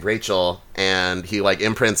girl named Rachel, and he like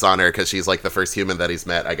imprints on her because she's like the first human that he's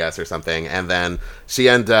met, I guess, or something. And then she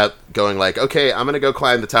ends up going like, okay, I'm gonna go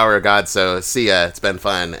climb the Tower of God, so see ya, it's been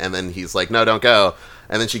fun. And then he's like, no, don't go.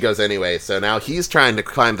 And then she goes anyway. So now he's trying to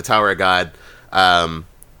climb the Tower of God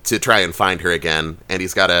to try and find her again. And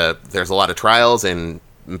there's a lot of trials and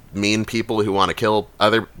mean people who want to kill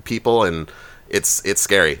other people, and it's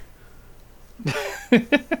scary.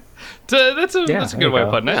 That's a good way of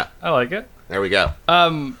putting it. Yeah. I like it. There we go.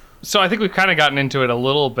 So I think we've kind of gotten into it a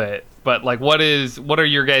little bit, but like, what are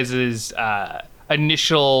your guys'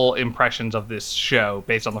 initial impressions of this show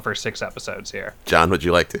based on the first 6 episodes here? John, would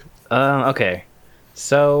you like to? Okay.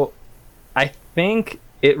 So I think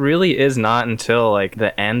it really is not until like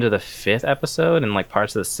the end of the 5th episode and like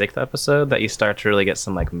parts of the 6th episode that you start to really get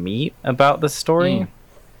some like meat about the story.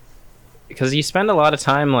 Because you spend a lot of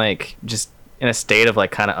time like just in a state of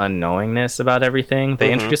like kind of unknowingness about everything.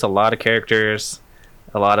 They introduce a lot of characters,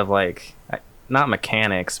 a lot of like not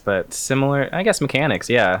mechanics, but similar, I guess, mechanics,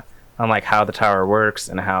 yeah, on like how the tower works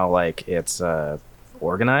and how like it's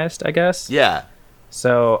organized, I guess. Yeah.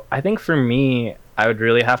 So I think for me, I would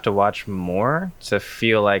really have to watch more to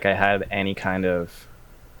feel like I had any kind of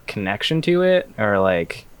connection to it or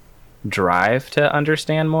like drive to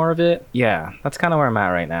understand more of it. Yeah, that's kind of where I'm at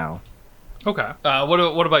right now. Okay.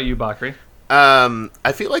 What about you, Bakri?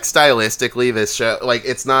 I feel like stylistically this show, like,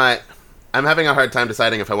 it's not, I'm having a hard time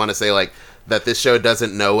deciding if I want to say like that this show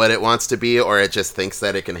doesn't know what it wants to be, or it just thinks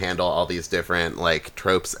that it can handle all these different like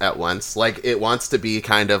tropes at once. Like, it wants to be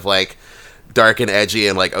kind of like dark and edgy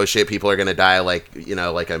and like, oh shit, people are gonna die, like, you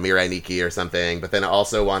know, like a Mirai Nikki or something, but then it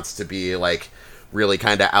also wants to be like really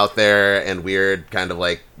kind of out there and weird, kind of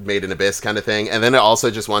like Made in Abyss kind of thing. And then it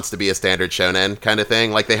also just wants to be a standard shonen kind of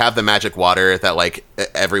thing. Like, they have the magic water that like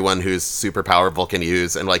everyone who's super powerful can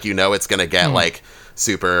use, and like, you know, it's gonna get like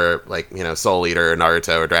super, like, you know, Soul Eater or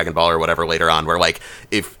Naruto or Dragon Ball or whatever later on, where like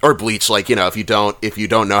or Bleach, like, you know, if you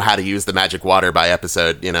don't know how to use the magic water by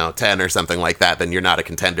episode, you know, 10 or something like that, then you're not a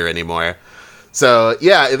contender anymore. So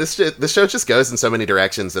yeah, this show just goes in so many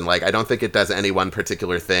directions, and like, I don't think it does any one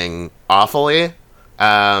particular thing awfully,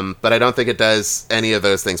 but I don't think it does any of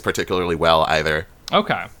those things particularly well either.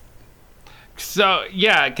 Okay. So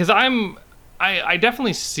yeah, because I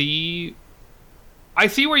definitely see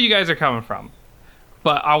where you guys are coming from,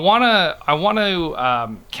 but I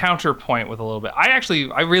wanna counterpoint with a little bit.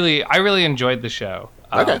 I really enjoyed the show.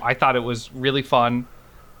 Okay. I thought it was really fun.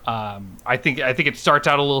 I think it starts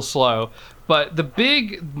out a little slow, but the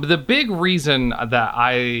big reason that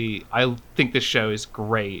I think this show is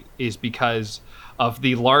great is because of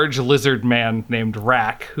the large lizard man named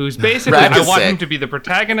Rack, who's basically, I want him to be the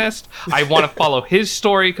protagonist. I want to follow his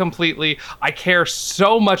story completely. I care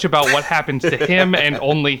so much about what happens to him and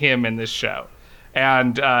only him in this show.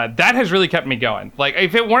 And that has really kept me going. Like,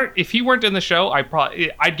 if he weren't in the show,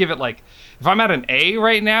 I'd give it like, if I'm at an A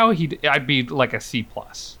right now, I'd be like a C+.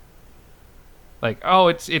 Like, oh,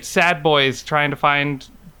 it's sad boys trying to find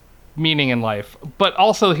meaning in life, but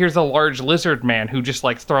also here's a large lizard man who just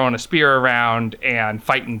likes throwing a spear around and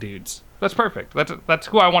fighting dudes. That's perfect. That's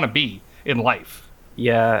who I want to be in life.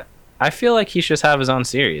 Yeah, I feel like he should just have his own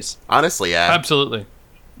series. Honestly, yeah, absolutely.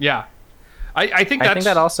 Yeah, I think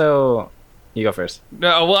that also. You go first.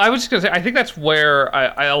 No, well, I was just gonna say, I think that's where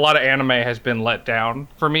a lot of anime has been let down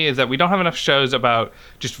for me, is that we don't have enough shows about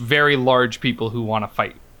just very large people who want to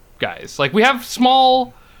fight guys. Like, we have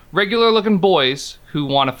small, regular-looking boys who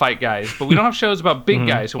want to fight guys, but we don't have shows about big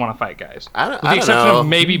guys who want to fight guys. With the exception of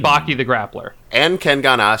maybe Baki the Grappler. And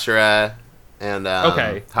Kengan Ashura, and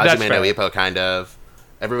Hajime no Ippo, kind of.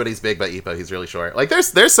 Everybody's big, but Ippo, he's really short. Like,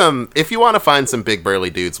 there's some, if you want to find some big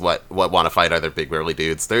burly dudes what want to fight other big burly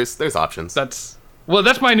dudes, there's options. That's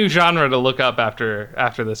my new genre to look up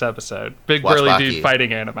after this episode. Big burly Baki. Dude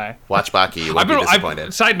fighting anime. Watch Baki, you won't be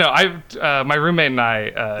disappointed. Side note, my roommate and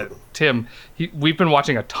I, Tim, we've been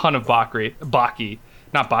watching a ton of Baki,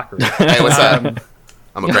 not Bakri. Hey, what's up?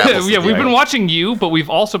 I'm a grapple. Yeah, we've been watching you, but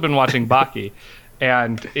we've also been watching Baki,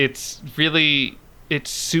 and it's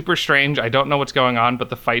super strange. I don't know what's going on, but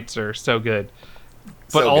the fights are so good.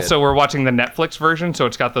 But So also, good. we're watching the Netflix version, so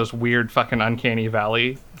it's got those weird fucking Uncanny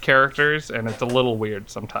Valley characters, and it's a little weird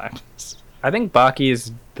sometimes. I think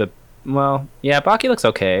Baki's Baki looks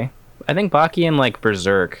okay. I think Baki and like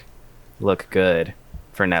Berserk look good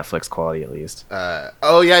for Netflix quality at least.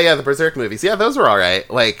 The Berserk movies. Yeah, those were all right.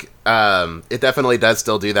 Like, it definitely does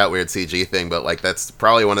still do that weird CG thing, but like that's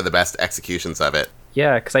probably one of the best executions of it.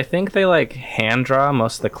 Yeah, because I think they like hand draw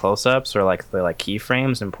most of the close-ups or like the like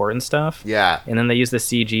keyframes, important stuff. Yeah. And then they use the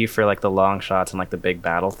CG for like the long shots and like the big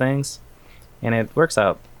battle things, and it works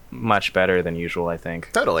out much better than usual, I think.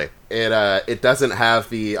 Totally. It doesn't have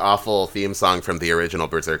the awful theme song from the original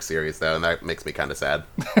Berserk series though, and that makes me kind of sad.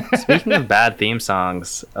 Speaking of bad theme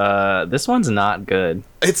songs, this one's not good.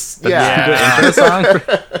 It's The Yeah. intro song.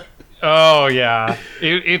 Oh yeah,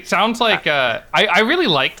 it sounds like I really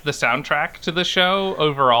liked the soundtrack to the show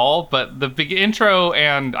overall, but the big intro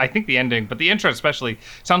and I think the ending, but the intro especially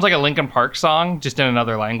sounds like a Linkin Park song just in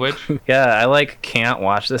another language. Yeah, I like can't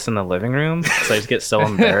watch this in the living room because I just get so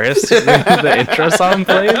embarrassed when the intro song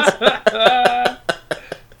plays.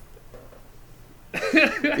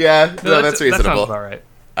 Yeah, no, that's reasonable. That sounds all right.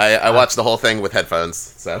 I watched the whole thing with headphones,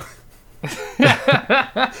 so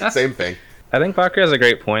same thing. I think Parker has a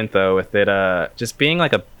great point though with it just being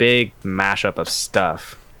like a big mashup of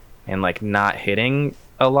stuff and like not hitting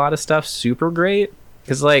a lot of stuff super great.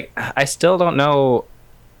 Because like I still don't know,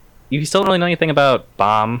 you still don't really know anything about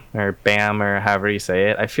Bomb or Bam or however you say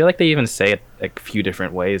it. I feel like they even say it a few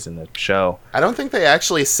different ways in the show. I don't think they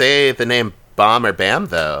actually say the name Bomb or Bam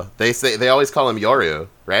though. They always call him Yoru,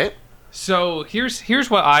 right? So here's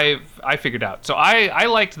what I figured out. So I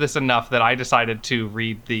liked this enough that I decided to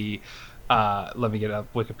read the let me get up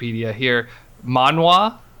Wikipedia here,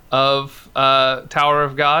 manhwa of Tower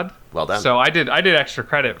of God. Well done. So I did extra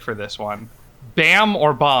credit for this one. Bam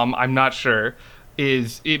or Bomb, I'm not sure.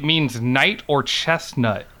 It means knight or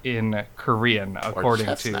chestnut in Korean, according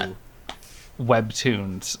to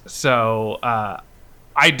webtoons. So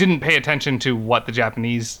I didn't pay attention to what the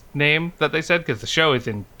Japanese name that they said because the show is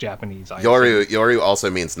in Japanese. Yoru also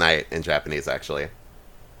means knight in Japanese, actually.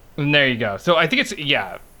 And there you go. So I think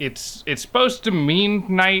it's supposed to mean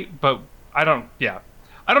knight, but I don't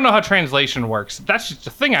know how translation works. That's just a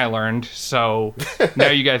thing I learned. So now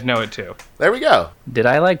you guys know it too. There we go. Did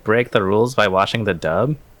I like break the rules by watching the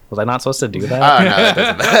dub? Was I not supposed to do that? Oh no, that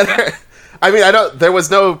doesn't matter. I mean, there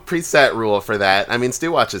was no preset rule for that. I mean,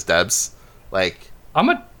 Stu watches dubs. Like, I'm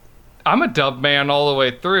a dub man all the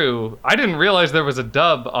way through. I didn't realize there was a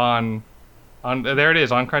dub on there it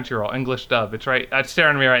is on Crunchyroll, English dub. It's right. It's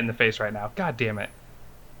staring me right in the face right now. God damn it.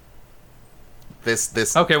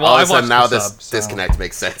 This okay. Well, all I of a sudden watched now the this sub, so. disconnect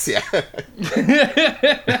makes sense. Yeah.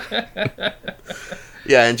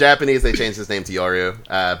 Yeah, in Japanese they changed his name to Yoru,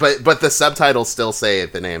 but the subtitles still say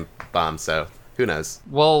the name Bomb. So who knows?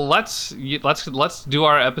 Well, let's do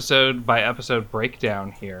our episode by episode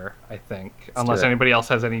breakdown here. I think, unless anybody else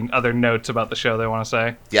has any other notes about the show they want to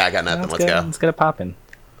say. Yeah, I got nothing. Let's go. Let's get it popping.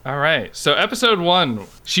 All right. So episode 1,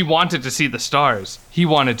 she wanted to see the stars. He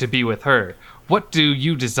wanted to be with her. What do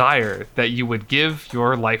you desire that you would give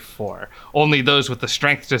your life for? Only those with the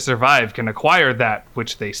strength to survive can acquire that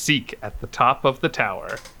which they seek at the top of the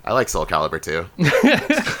tower. I like Soul Calibur too.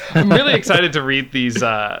 I'm really excited to read these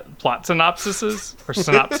plot synopses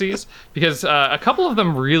because a couple of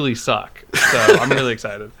them really suck. So I'm really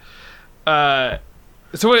excited. Episode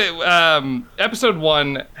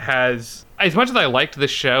 1 has, as much as I liked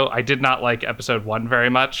this show, I did not like episode 1 very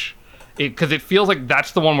much. Because it feels like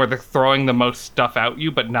that's the one where they're throwing the most stuff at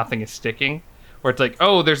you, but nothing is sticking. Where it's like,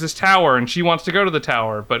 oh, there's this tower, and she wants to go to the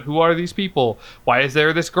tower, but who are these people? Why is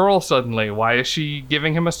there this girl suddenly? Why is she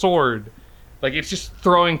giving him a sword? Like, it's just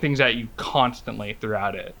throwing things at you constantly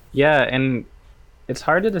throughout it. Yeah, and it's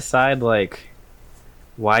hard to decide, like,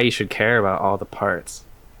 why you should care about all the parts.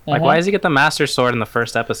 Like, why does he get the Master Sword in the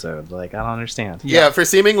first episode? Like, I don't understand. Yeah, for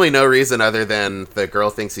seemingly no reason other than the girl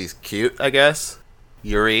thinks he's cute, I guess.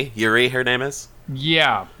 Yuri, her name is?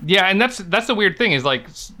 Yeah, and that's the weird thing is like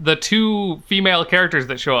the two female characters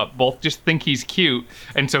that show up both just think he's cute,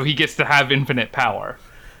 and so he gets to have infinite power.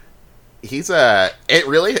 It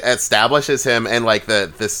really establishes him, and like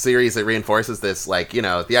the series, it reinforces this, like, you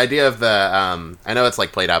know, the idea of the I know it's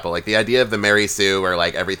like played out, but like the idea of the Mary Sue where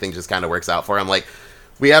like everything just kind of works out for him. Like,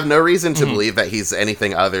 we have no reason to believe that he's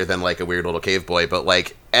anything other than like a weird little cave boy, but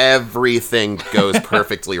like everything goes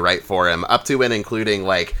perfectly right for him, up to and including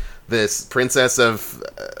like this princess of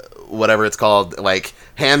whatever it's called, like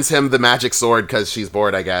hands him the magic sword because she's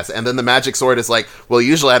bored, I guess. And then the magic sword is like, well,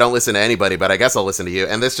 usually I don't listen to anybody, but I guess I'll listen to you.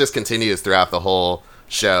 And this just continues throughout the whole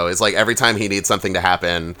show. Is like every time he needs something to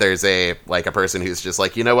happen, there's a person who's just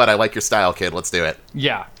like, you know what, I like your style, kid. Let's do it.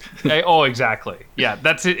 Yeah. Oh, exactly. Yeah,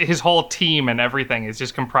 that's it. His whole team and everything is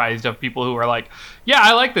just comprised of people who are like, yeah,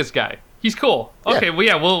 I like this guy. He's cool. Okay, well,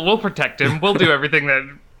 yeah, we'll protect him. We'll do everything that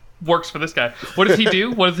works for this guy. What does he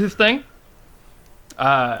do? What is his thing?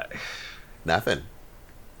 Nothing.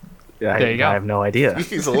 There you go. I have no idea.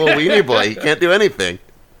 He's a little weenie boy. He can't do anything.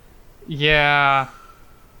 Yeah.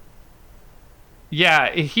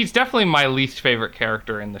 Yeah, he's definitely my least favorite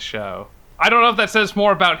character in the show. I don't know if that says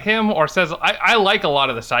more about him or says... I like a lot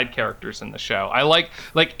of the side characters in the show. I like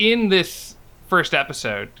in this first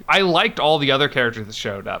episode, I liked all the other characters that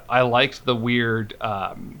showed up. I liked the weird,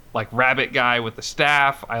 rabbit guy with the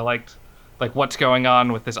staff. I liked, what's going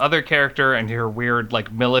on with this other character and her weird,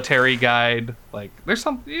 military guide. There's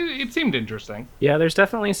some... It seemed interesting. Yeah, there's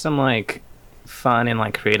definitely some, fun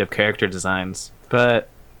and, creative character designs. But...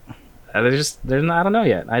 there's not, I don't know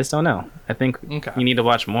yet. I just don't know. I think you need to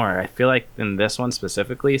watch more. I feel like in this one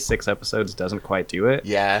specifically, 6 episodes doesn't quite do it.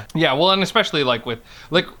 Yeah. Yeah, well, and especially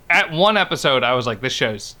at one episode, I was like, this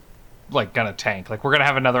show's gonna tank. We're gonna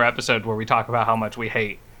have another episode where we talk about how much we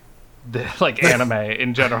hate the anime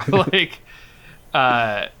in general.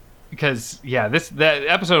 Because that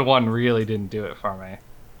episode 1 really didn't do it for me.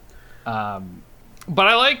 But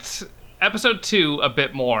I liked episode 2 a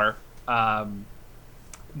bit more.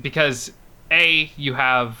 Because you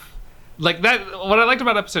have that. What I liked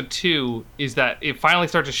about episode 2 is that it finally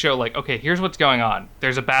starts to show okay, here's what's going on.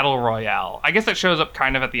 There's a battle royale. I guess that shows up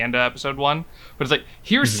kind of at the end of episode 1, but it's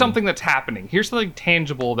here's something that's happening. Here's something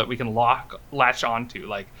tangible that we can latch onto.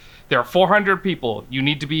 There are 400 people. You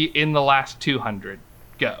need to be in the last 200.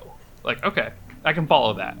 Go. Okay, I can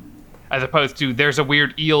follow that. As opposed to there's a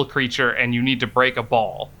weird eel creature and you need to break a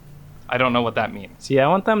ball. I don't know what that means. See, I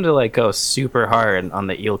want them to go super hard on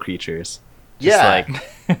the eel creatures. Just,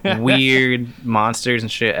 weird monsters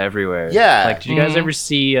and shit everywhere. Yeah. Did you guys ever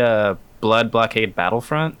see Blood Blockade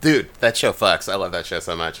Battlefront? Dude, that show fucks. I love that show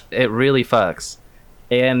so much. It really fucks.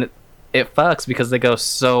 And it fucks because they go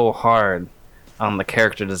so hard on the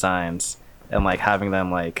character designs and having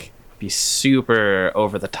them be super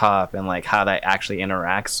over the top and how that actually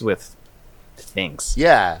interacts with things.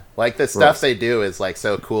 Yeah, the stuff they do is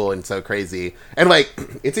so cool and so crazy, and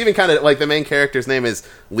it's even kind of the main character's name is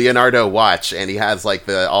Leonardo Watch, and he has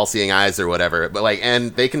the all-seeing eyes or whatever. But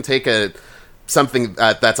and they can take something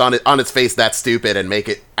that's on its face that's stupid and make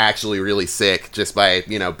it actually really sick just by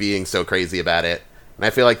being so crazy about it. And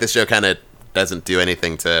I feel like this show kind of doesn't do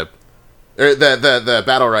anything to. Or the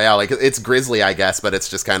battle royale, it's grisly, I guess, but it's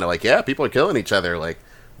just kind of yeah, people are killing each other.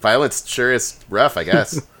 Violence sure is rough, I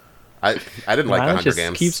guess. I didn't like the Hunger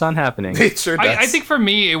Games. Keeps on happening. It sure does. I think for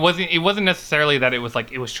me, it wasn't necessarily that it was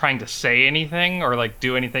it was trying to say anything or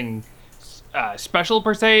do anything special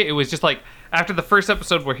per se. It was just after the first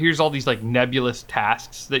episode where here's all these nebulous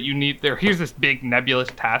tasks that you need. Here's this big nebulous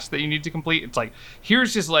task that you need to complete. It's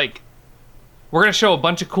here's just we're gonna show a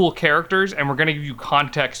bunch of cool characters and we're gonna give you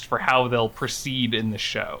context for how they'll proceed in the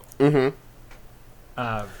show. Mm-hmm.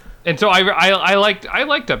 And so I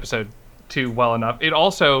liked episode 2 well enough. It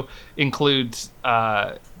also includes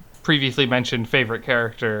previously mentioned favorite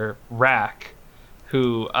character Rack,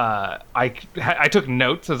 who I took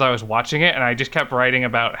notes as I was watching it, and I just kept writing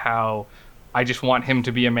about how I just want him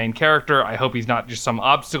to be a main character. I hope he's not just some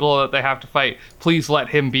obstacle that they have to fight. Please let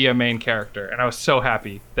him be a main character. And I was so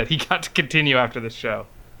happy that he got to continue after this show.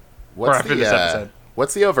 This episode.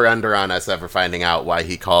 What's the over-under on us ever finding out why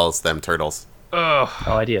he calls them turtles? No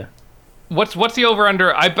idea. What's the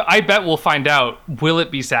over-under? I bet we'll find out. Will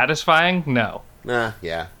it be satisfying? No.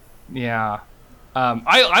 Yeah. Yeah.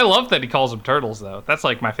 I love that he calls them turtles, though. That's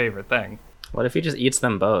my favorite thing. What if he just eats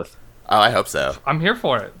them both? Oh, I hope so. I'm here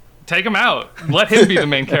for it. Take him out. Let him be the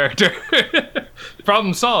main character.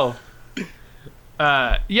 Problem solved.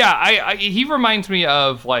 He reminds me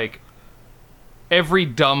of every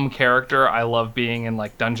dumb character I love being in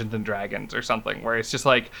Dungeons and Dragons or something, where it's just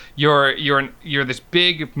you're this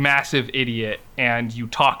big massive idiot and you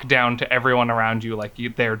talk down to everyone around you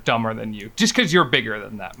they're dumber than you just because you're bigger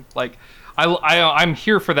than them. I'm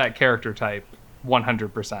here for that character type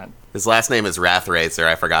 100%. His last name is Wrathracer.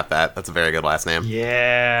 I forgot that. That's a very good last name.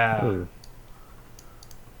 Yeah.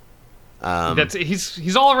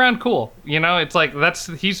 He's all around cool.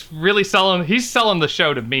 He's really selling the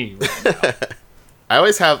show to me. I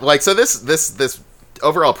always have so this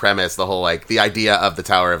overall premise, the whole the idea of the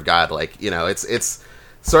Tower of God, it's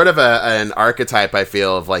sort of an archetype, I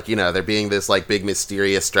feel, of there being this big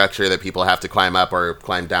mysterious structure that people have to climb up or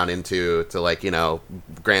climb down into to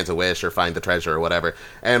grant a wish or find the treasure or whatever.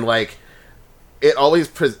 And it always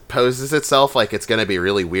poses itself like it's gonna be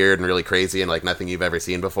really weird and really crazy and like nothing you've ever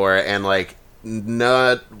seen before, and like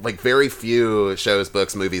not like very few shows,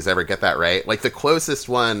 books, movies ever get that right. Like the closest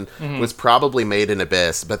one was probably Made in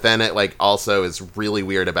Abyss, but then it like also is really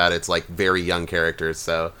weird about its like very young characters,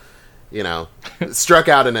 so you know, struck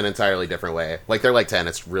out in an entirely different way. Like they're like 10,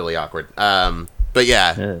 it's really awkward. But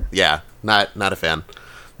yeah, not a fan.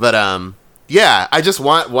 But yeah, I just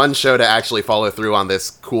want one show to actually follow through on this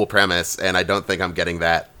cool premise, and I don't think I'm getting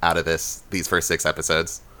that out of these first 6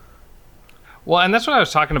 episodes. Well, and that's what I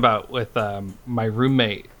was talking about with my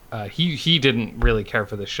roommate. He didn't really care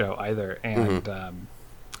for this show either, and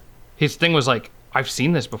his thing was like, I've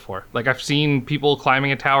seen this before. Like, I've seen people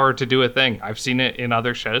climbing a tower to do a thing. I've seen it in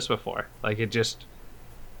other shows before. Like, it just,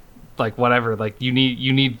 like, whatever. Like, he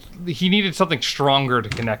needed something stronger to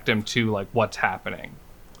connect him to like what's happening.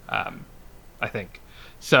 I think.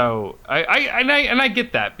 So I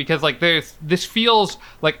get that, because like this feels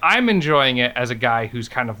like I'm enjoying it as a guy who's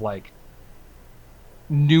kind of like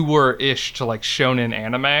newer-ish to like shonen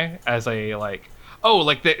anime, as a like, oh,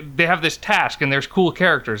 like they have this task and there's cool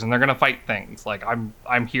characters and they're gonna fight things. Like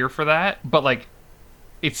I'm here for that. But like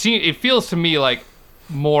it feels to me like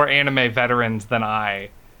more anime veterans than I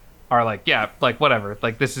are like, yeah, like whatever.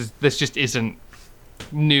 Like this just isn't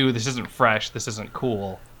new. This isn't fresh. This isn't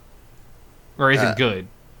cool. Or isn't good.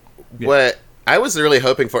 Yeah. What I was really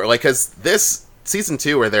hoping for, like, because this season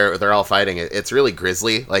 2 where they're all fighting, it's really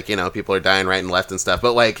grisly. Like, you know, people are dying right and left and stuff.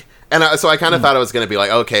 But like, so I kind of thought it was going to be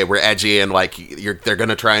like, okay, we're edgy and like they're going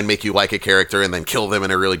to try and make you like a character and then kill them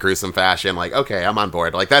in a really gruesome fashion. Like, okay, I'm on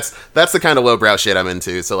board. Like that's the kind of lowbrow shit I'm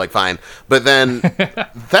into. So like, fine. But then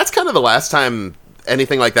that's kind of the last time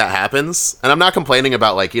anything like that happens. And I'm not complaining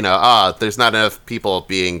about like, you know, there's not enough people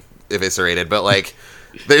being eviscerated, but like.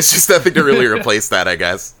 There's just nothing to really replace that, I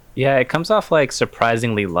guess. Yeah, it comes off like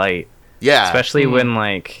surprisingly light. Yeah. Especially when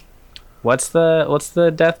like what's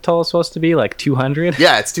the death toll supposed to be? Like 200?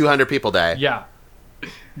 Yeah, it's 200 people die. Yeah.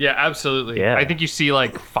 Yeah, absolutely. Yeah. I think you see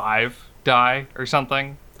like 5 die or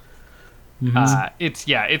something.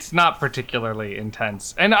 It's not particularly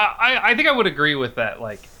intense. And I think I would agree with that.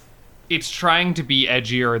 Like, it's trying to be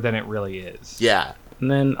edgier than it really is. Yeah.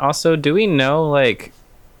 And then also, do we know like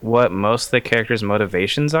what most of the characters'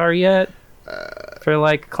 motivations are yet for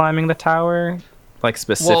like climbing the tower, like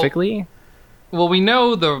specifically? Well, we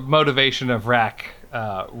know the motivation of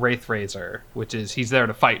Wraithrazor, which is he's there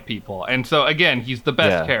to fight people, and so again, he's the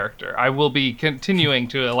best character. I will be continuing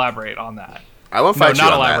to elaborate on that. I won't fight you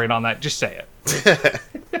on elaborate on that. Just say it.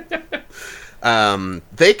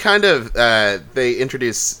 They kind of they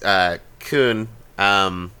introduce Kun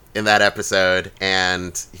in that episode,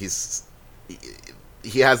 and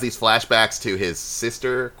he has these flashbacks to his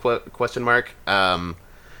sister, question mark,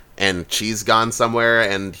 and she's gone somewhere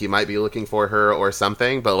and he might be looking for her or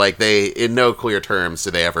something, but like they, in no clear terms do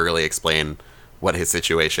they ever really explain what his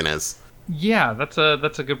situation is. Yeah, that's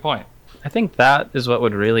a good point. I think that is what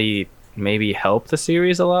would really maybe help the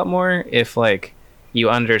series a lot more if like you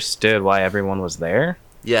understood why everyone was there.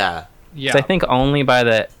 Yeah. Yeah. 'Cause I think only by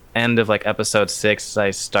the end of like episode 6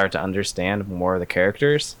 I start to understand more of the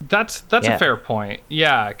characters. That's a fair point.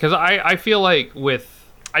 Yeah, because I feel like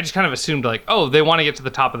I just kind of assumed like, oh, they want to get to the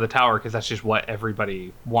top of the tower because that's just what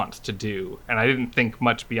everybody wants to do, and I didn't think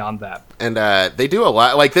much beyond that. And they do a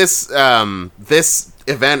lot like this. This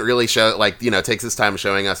event really takes its time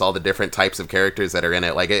showing us all the different types of characters that are in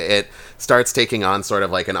it. Like it starts taking on sort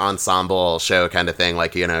of like an ensemble show kind of thing.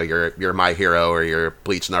 Like, you know, your My Hero or your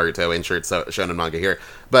Bleach, Naruto, insert shonen manga here,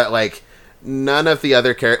 but like none of the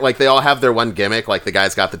other characters, like they all have their one gimmick. Like the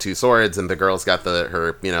guy's got the 2 swords and the girl's got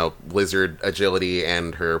her, you know, lizard agility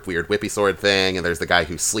and her weird whippy sword thing, and there's the guy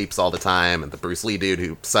who sleeps all the time and the Bruce Lee dude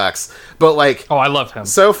who sucks. But like, oh, I love him.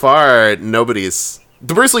 So far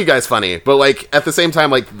the Bruce Lee guy's funny, but like at the same time,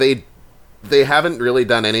 like they haven't really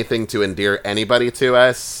done anything to endear anybody to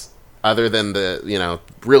us other than the, you know,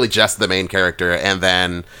 really just the main character, and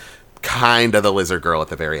then kind of the lizard girl at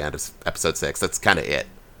the very end of episode 6. That's kind of it.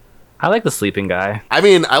 I like the sleeping guy. I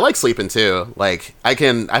mean, I like sleeping too. Like I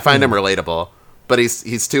find him relatable, but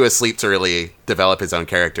he's too asleep to really develop his own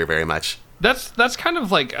character very much. That's kind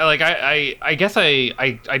of like I guess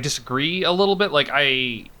I disagree a little bit. Like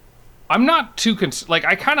I'm not too like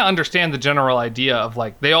I kind of understand the general idea of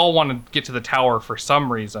like they all want to get to the tower for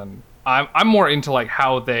some reason. I'm more into like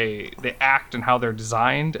how they act and how they're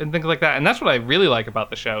designed and things like that. And that's what I really like about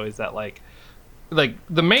the show, is that like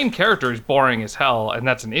the main character is boring as hell, and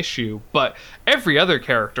that's an issue, but every other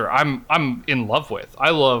character I'm in love with. I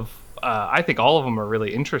love I think all of them are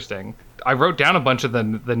really interesting. I wrote down a bunch of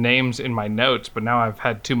the names in my notes, but now I've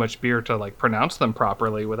had too much beer to like pronounce them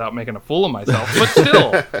properly without making a fool of myself. But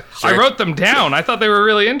still, sure. I wrote them down. I thought they were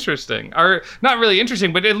really interesting, or not really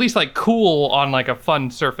interesting, but at least like cool on like a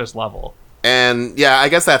fun surface level. And yeah, I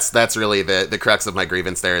guess that's really the crux of my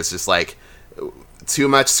grievance. There is just like too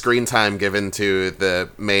much screen time given to the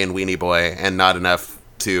main weenie boy, and not enough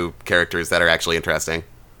to characters that are actually interesting,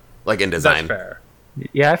 like in design. That's fair.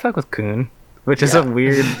 Yeah, I fuck with Kun. Which is a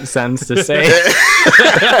weird sentence to say.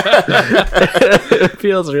 It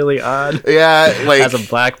feels really odd. Yeah, like as a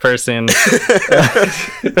black person.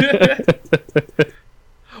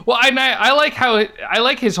 Well, I like I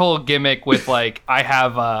like his whole gimmick with like I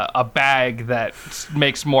have a bag that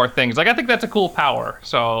makes more things. Like I think that's a cool power.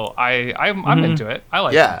 So I'm into it. I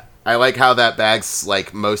like it. Yeah, I like how that bag's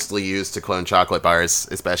like mostly used to clone chocolate bars,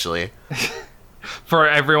 especially. For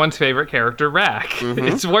everyone's favorite character, Rack. Mm-hmm.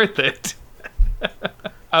 It's worth it.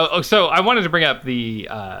 So I wanted to bring up the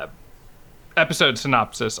episode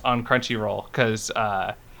synopsis on Crunchyroll because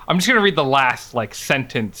I'm just going to read the last like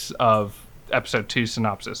sentence of episode 2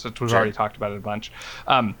 synopsis, which we've already talked about it a bunch.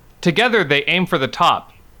 Together they aim for the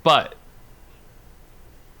top, but...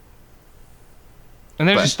 And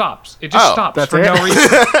then it just stops. It just stops for no reason.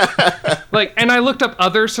 Like, and I looked up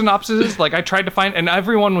other synopsises. Like, I tried to find, and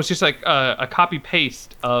everyone was just like a copy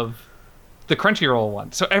paste of the Crunchyroll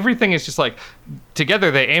one. So everything is just like, together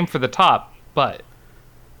they aim for the top, but...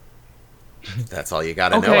 That's all you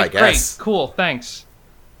gotta know, I guess. Great, cool, thanks.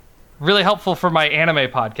 Really helpful for my anime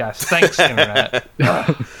podcast. Thanks, Internet.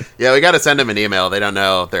 Yeah, we gotta send them an email. They don't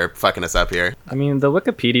know they're fucking us up here. I mean, the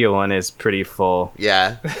Wikipedia one is pretty full.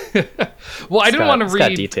 Yeah. Well, I didn't want to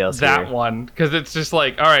read that here. one, because it's just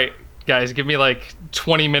like, all right, guys, give me like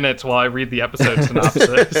 20 minutes while I read the episode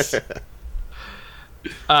synopsis.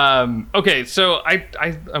 Okay, so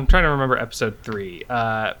I'm trying to remember episode 3.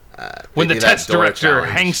 When the test director,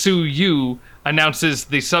 Hang-Soo Yu, announces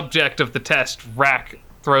the subject of the test, Rack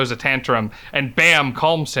throws a tantrum, and bam,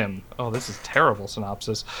 calms him. Oh, this is terrible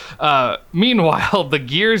synopsis. Meanwhile, the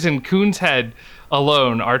gears in Kun's head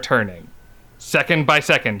alone are turning. Second by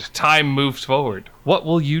second, time moves forward. What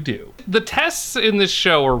will you do? The tests in this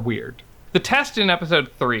show are weird. The test in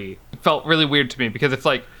episode 3 felt really weird to me because it's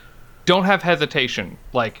like, don't have hesitation.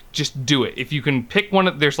 Like, just do it. If you can pick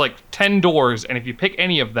one, there's like 10 doors, and if you pick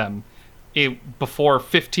any of them before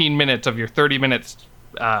 15 minutes of your 30 minutes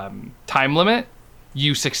time limit,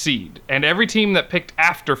 you succeed. And every team that picked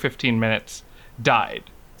after 15 minutes died.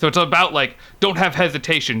 So it's about like, don't have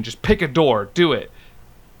hesitation, just pick a door, do it.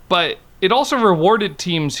 But it also rewarded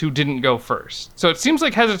teams who didn't go first. So it seems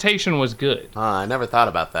like hesitation was good. I never thought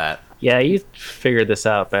about that. Yeah, you figured this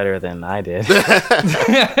out better than I did.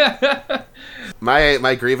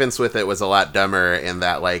 My grievance with it was a lot dumber in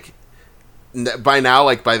that, like, by now,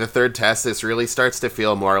 like, by the third test, this really starts to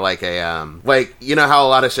feel more like a, like, you know how a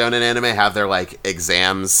lot of shonen anime have their, like,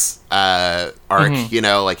 exams arc, you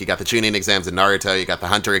know? Like, you got the Chunin exams in Naruto, you got the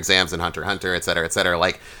Hunter exams in Hunter x Hunter, et cetera, et cetera.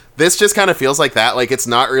 Like, this just kind of feels like that. Like, it's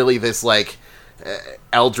not really this, like,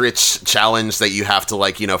 eldritch challenge that you have to,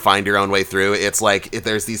 like, you know, find your own way through. It's like,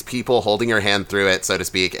 there's these people holding your hand through it, so to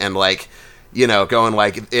speak, and, like, you know, going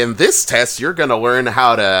like, in this test, you're gonna learn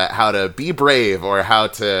how to be brave, or how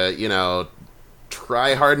to, you know,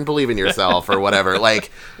 try hard and believe in yourself, or whatever.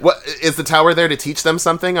 Like, what is the tower there to teach them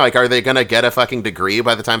something? Like, are they gonna get a fucking degree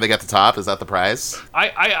by the time they get to top? Is that the prize?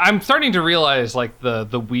 I'm starting to realize, like, the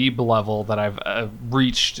weeb level that I've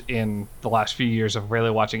reached in the last few years of really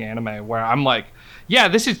watching anime, where I'm like, yeah,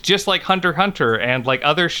 this is just like Hunter x Hunter and like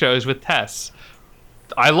other shows with tests.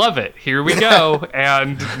 I love it. Here we go.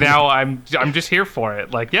 And now I'm just here for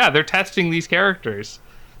it. Like, yeah, they're testing these characters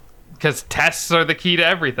because tests are the key to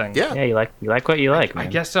everything. Yeah, you like what you like, man. I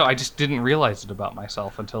guess so. I just didn't realize it about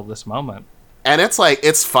myself until this moment. And it's like,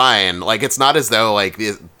 it's fine. Like, it's not as though like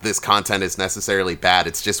this content is necessarily bad.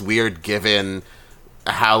 It's just weird given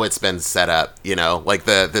how it's been set up, you know, like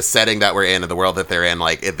the setting that we're in and the world that they're in.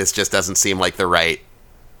 Like, this just doesn't seem like the right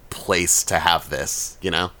place to have this, you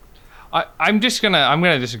know? I'm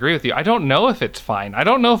gonna disagree with you. I don't know if it's fine. I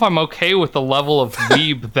don't know if I'm okay with the level of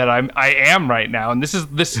weeb that I am right now. And this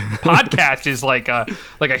podcast is like a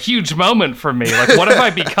huge moment for me. Like, what have I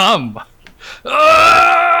become? You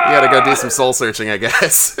gotta go do some soul searching, I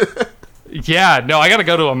guess. Yeah, no, I gotta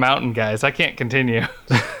go to a mountain, guys. I can't continue.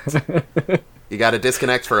 You gotta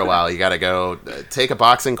disconnect for a while. You gotta go take a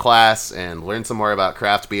boxing class and learn some more about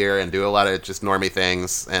craft beer and do a lot of just normie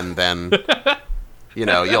things, and then you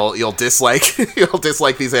know, you'll dislike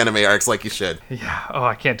these anime arcs like you should. Yeah. Oh,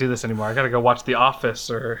 I can't do this anymore. I gotta go watch The Office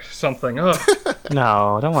or something. Oh.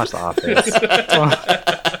 No, don't watch The Office.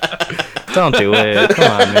 Don't do it.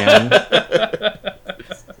 Come on, man.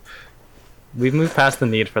 We've moved past the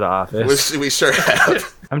need for The Office. We sure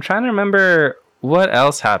have. I'm trying to remember what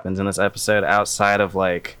else happens in this episode outside of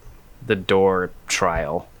like the door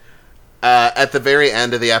trial. At the very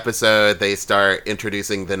end of the episode, they start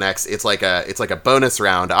introducing the next. It's like a bonus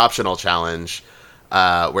round, optional challenge,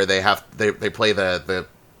 where they play the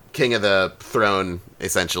king of the throne,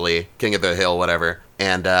 essentially king of the hill, whatever,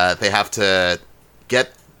 and they have to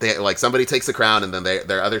somebody takes the crown, and then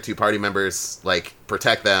their other two party members like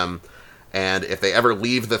protect them. And if they ever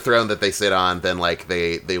leave the throne that they sit on, then like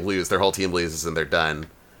they lose. Their whole team loses and they're done.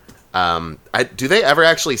 Do they ever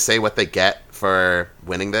actually say what they get for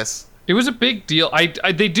winning this? It was a big deal.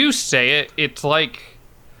 They do say it. It's like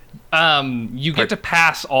you get to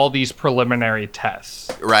pass all these preliminary tests.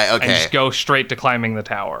 Right, okay. And just go straight to climbing the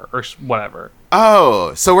tower or whatever.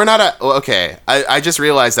 Oh, so we're not okay. I just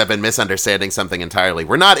realized I've been misunderstanding something entirely.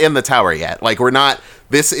 We're not in the tower yet. Like,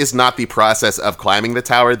 this is not the process of climbing the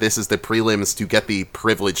tower. This is the prelims to get the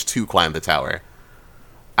privilege to climb the tower.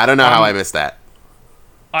 I don't know how I missed that.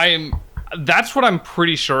 That's what I'm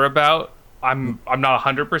pretty sure about. I'm not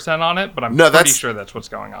 100% on it, but I'm pretty sure that's what's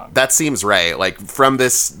going on. That seems right. Like, from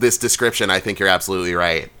this description, I think you're absolutely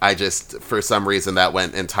right. I just, for some reason, that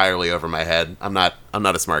went entirely over my head. I'm not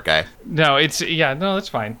a smart guy. No, that's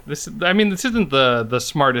fine. This isn't the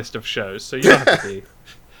smartest of shows, so you don't have to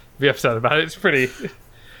be upset about it.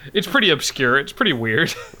 It's pretty obscure. It's pretty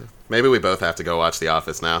weird. Maybe we both have to go watch The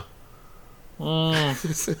Office now.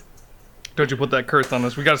 Don't you put that curse on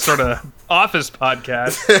us. We got to start a Office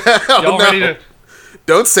podcast. Y'all ready to...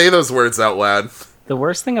 Don't say those words out loud. The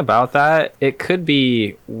worst thing about that, it could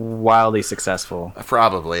be wildly successful.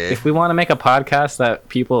 Probably. If we want to make a podcast that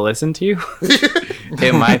people listen to,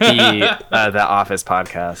 it might be the Office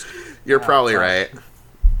podcast. You're probably right.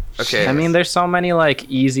 Okay. I mean, there's so many like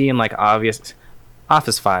easy and like obvious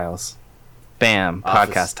Office Files. Bam,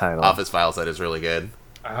 podcast title. Office Files, that is really good.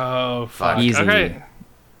 Oh, fuck. Easy. Okay.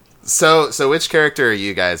 So which character are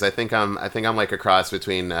you guys? I think I'm like a cross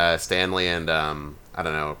between Stanley and I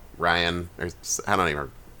don't know, Ryan, or I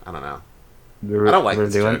don't know. I don't like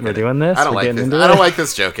this joke. We're doing this. I don't like this. I don't like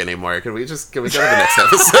this joke anymore. Can we go to the next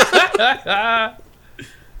episode?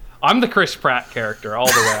 I'm the Chris Pratt character all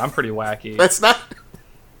the way. I'm pretty wacky. That's not.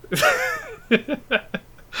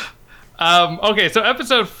 Okay, so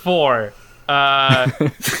episode 4.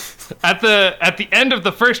 At the end of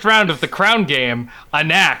the first round of the crown game,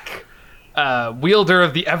 Anak, wielder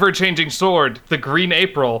of the ever-changing sword, the Green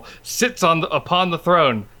April, sits upon the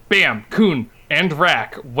throne. Bam, Kun, and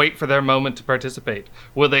Rack wait for their moment to participate.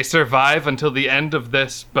 Will they survive until the end of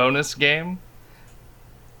this bonus game?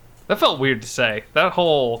 That felt weird to say. That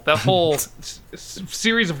whole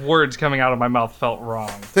series of words coming out of my mouth felt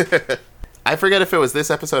wrong. I forget if it was this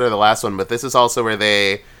episode or the last one, but this is also where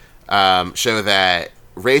they show that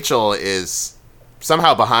Rachel is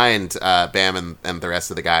somehow behind Bam and the rest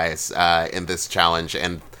of the guys in this challenge,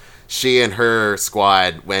 and she and her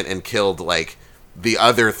squad went and killed like the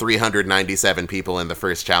other 397 people in the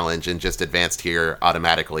first challenge and just advanced here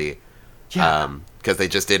automatically. Yeah. Because they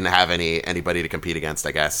just didn't have anybody to compete against,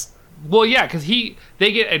 I guess. Well, yeah, because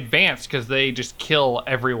they get advanced because they just kill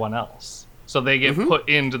everyone else. So they get put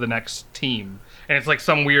into the next team. And it's like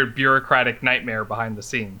some weird bureaucratic nightmare behind the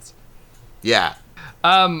scenes. Yeah.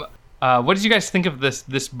 What did you guys think of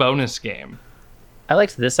this bonus game? I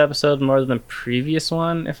liked this episode more than the previous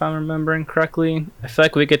one, if I'm remembering correctly. I feel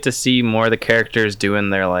like we get to see more of the characters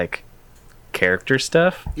doing their like character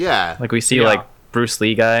stuff. Yeah. Like we see like Bruce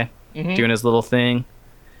Lee guy doing his little thing.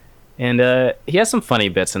 And he has some funny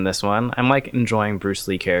bits in this one. I'm like enjoying Bruce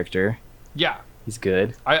Lee character. Yeah. He's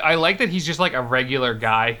good. I like that he's just like a regular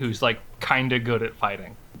guy who's like kind of good at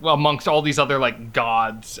fighting. Well, amongst all these other like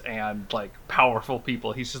gods and like powerful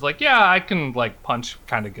people, he's just like, yeah, I can like punch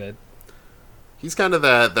kind of good. He's kind of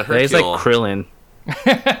the Hercule. Yeah, he's like Krillin.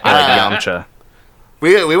 Like Yamcha.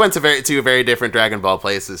 We went to two very different Dragon Ball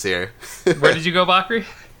places here. Where did you go, Bakri?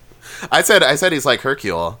 I said he's like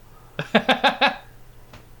Hercule.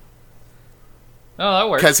 Oh, that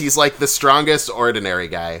works. Because he's like the strongest ordinary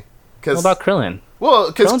guy. What about Krillin?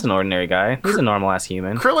 Well, Krillin's an ordinary guy. He's a normal ass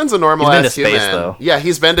human. Krillin's a normal ass human. He's been to space, though. Yeah,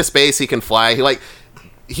 he's been to space. He can fly.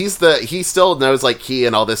 He still knows like ki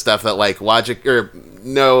and all this stuff that like logic or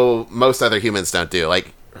no most other humans don't do.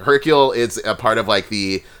 Like Hercule is a part of like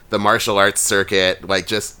the martial arts circuit, like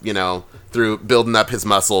just through building up his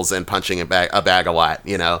muscles and punching a bag a lot,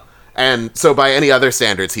 And so by any other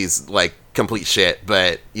standards, he's like complete shit.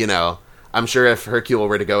 But I'm sure if Hercule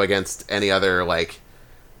were to go against any other like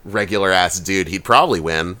regular ass dude, he'd probably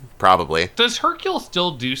win. Probably. Does Hercule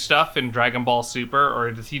still do stuff in Dragon Ball Super,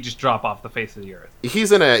 or does he just drop off the face of the earth?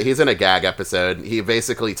 He's in a gag episode. He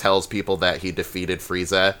basically tells people that he defeated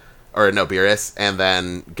Frieza, or no, Beerus, and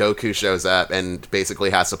then Goku shows up and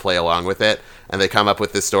basically has to play along with it. And they come up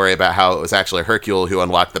with this story about how it was actually Hercule who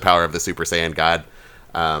unlocked the power of the Super Saiyan God.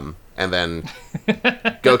 And then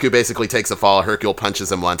Goku basically takes a fall. Hercule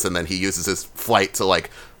punches him once, and then he uses his flight to like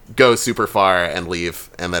go super far and leave.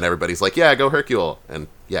 And then everybody's like, "Yeah, go Hercule!" And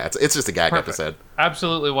yeah, it's just a gag episode.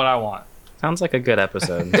 Absolutely what I want. Sounds like a good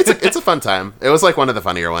episode. It's a fun time. It was like one of the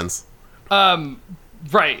funnier ones.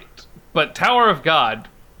 Right. But Tower of God.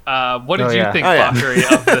 What did you think, Valkyrie,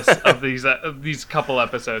 of these couple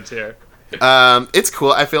episodes here? It's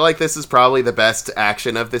cool. I feel like this is probably the best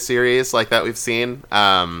action of the series, like that we've seen.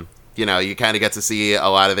 You know, you kind of get to see a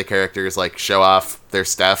lot of the characters like show off their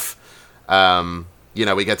stuff. You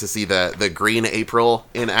know, we get to see the Green April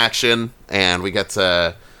in action, and we get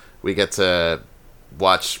to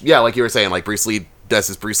watch, like you were saying, like Bruce Lee does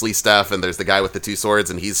his Bruce Lee stuff, and there's the guy with the two swords,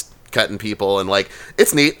 and he's cutting people, and like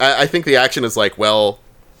it's neat. I think the action is like well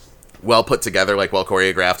put together, like well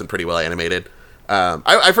choreographed and pretty well animated.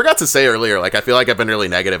 I forgot to say earlier, like I feel like I've been really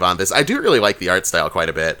negative on this. I do really like the art style quite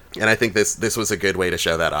a bit, and I think this was a good way to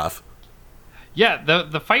show that off. Yeah,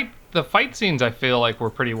 the fight scenes I feel like were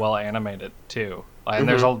pretty well animated too. And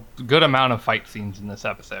there's a good amount of fight scenes in this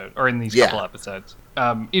episode, or in these couple episodes.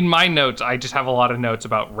 In my notes, I just have a lot of notes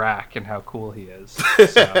about Rack and how cool he is.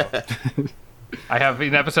 So I have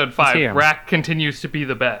in episode 5, Rack continues to be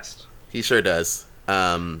the best. He sure does.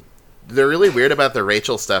 They're really weird about the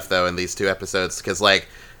Rachel stuff, though, in these 2 episodes, because, like,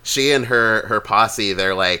 she and her posse,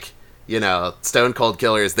 they're, like, you know, stone cold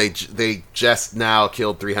killers. They just now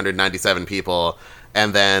killed 397 people,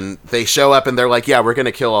 and then they show up and they're like, yeah, we're going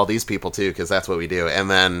to kill all these people, too, because that's what we do. And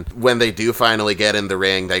then when they do finally get in the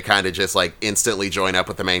ring, they kind of just, like, instantly join up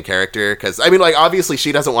with the main character, because, I mean, like, obviously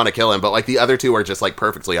she doesn't want to kill him, but, like, the other 2 are just, like,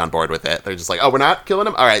 perfectly on board with it. They're just like, oh, we're not killing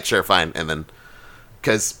him? All right, sure, fine. And then...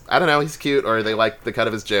 because, I don't know, he's cute, or they like the cut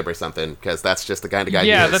of his jib or something, because that's just the kind of guy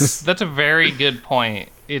he is. That's a very good point.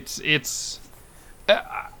 It's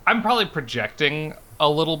I'm probably projecting a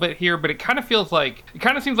little bit here, but it kind of seems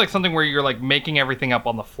like something where you're, like, making everything up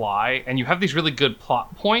on the fly, and you have these really good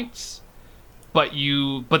plot points, but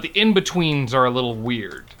the in-betweens are a little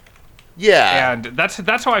weird. Yeah. And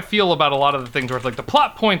that's how I feel about a lot of the things where it's like, the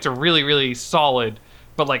plot points are really, really solid,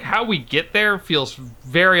 but, like, how we get there feels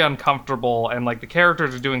very uncomfortable, and, like, the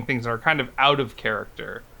characters are doing things that are kind of out of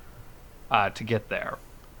character to get there.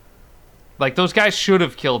 Like, those guys should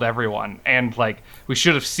have killed everyone, and, like, we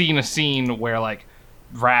should have seen a scene where, like,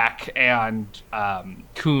 Rack and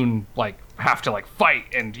Kun, like, have to, like, fight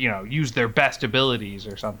and, you know, use their best abilities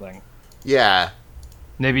or something. Yeah.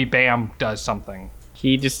 Maybe Bam does something.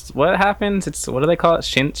 What happens? What do they call it?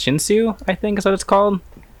 Shinsu, I think is what it's called.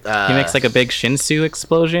 He makes like a big Shinsu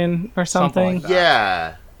explosion or something. Like that.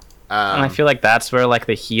 Yeah. And I feel like that's where like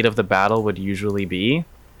the heat of the battle would usually be.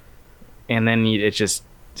 And then it's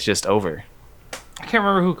just over. I can't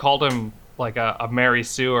remember who called him like a Mary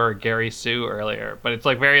Sue or a Gary Sue earlier, but it's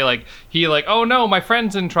like very like, he like, oh no, my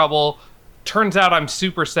friend's in trouble. Turns out I'm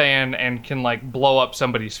Super Saiyan and can like blow up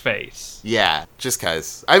somebody's face. Yeah, just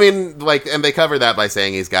cause. I mean, like, and they cover that by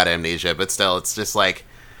saying he's got amnesia, but still, it's just like,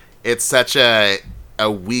 it's such a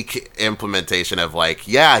weak implementation of like,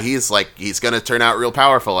 yeah, he's gonna turn out real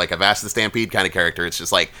powerful, like a Vash the Stampede kind of character. It's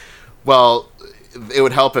just like, well, it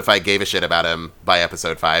would help if I gave a shit about him by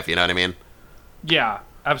episode 5, you know what I mean? Yeah,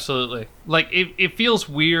 absolutely. Like, it feels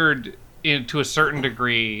weird to a certain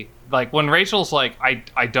degree. Like, when Rachel's like,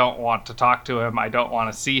 I don't want to talk to him, I don't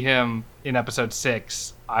want to see him in episode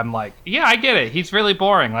 6, I'm like, yeah, I get it. He's really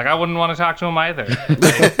boring. Like, I wouldn't want to talk to him either.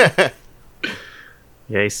 Like,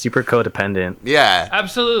 yeah, he's super codependent. Yeah.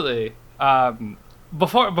 Absolutely.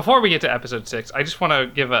 Before we get to episode 6, I just want to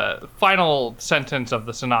give a final sentence of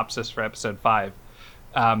the synopsis for episode 5.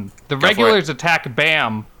 The regulars attack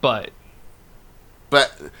Bam, but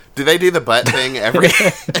do they do the butt thing every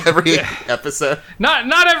episode?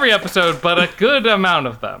 Not every episode, but a good amount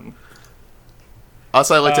of them.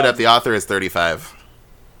 Also, I looked it up. The author is 35.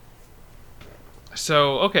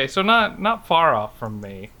 So not far off from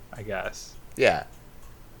me, I guess. Yeah.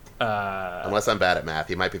 Unless I'm bad at math,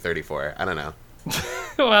 he might be 34. I don't know.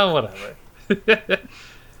 Well, whatever.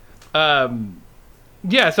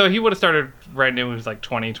 Yeah, so he would have started writing it when he was like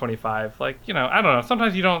 20, 25. Like, you know, I don't know.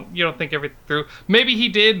 Sometimes you don't think everything through. Maybe he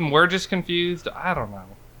did and we're just confused. I don't know.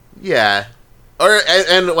 Yeah.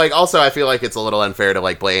 And like, also, I feel like it's a little unfair to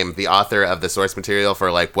like blame the author of the source material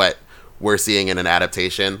for like what we're seeing in an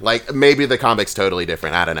adaptation. Like, maybe the comic's totally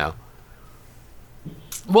different. I don't know.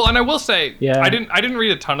 Well, and I will say, Yeah. I didn't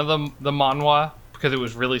read a ton of the manhwa because it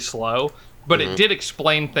was really slow, but it did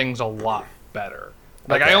explain things a lot better.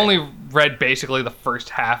 Like, I only read basically the first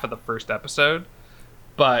half of the first episode,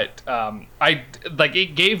 but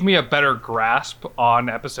it gave me a better grasp on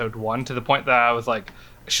episode 1 to the point that I was like,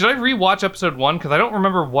 should I rewatch episode 1? Because I don't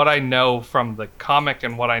remember what I know from the comic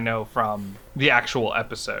and what I know from the actual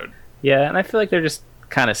episode. Yeah, and I feel like they're just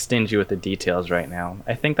kind of stingy with the details right now.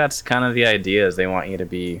 I think that's kind of the idea, is they want you to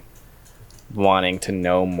be wanting to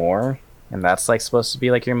know more, and that's like supposed to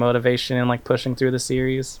be like your motivation in like pushing through the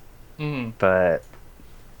series. But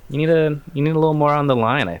you need a little more on the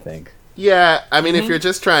line, I think. Yeah, I mean, if you're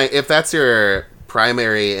just trying, if that's your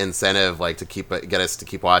primary incentive, like to get us to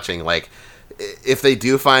keep watching, like if they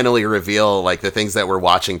do finally reveal like the things that we're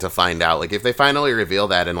watching to find out, like if they finally reveal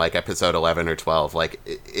that in like episode 11 or 12, like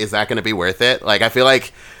is that going to be worth it? Like I feel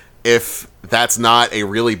like if that's not a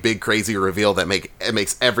really big crazy reveal that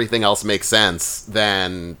makes everything else make sense,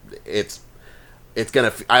 then it's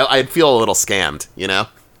gonna I'd feel a little scammed, you know?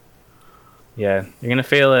 Yeah, you're gonna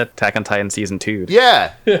fail at Attack on Titan season 2.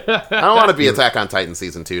 Yeah, I don't want to be Attack on Titan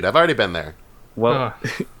season 2. I've already been there. What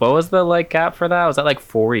was the like gap for that? Was that like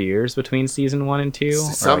 4 years between season 1 and 2?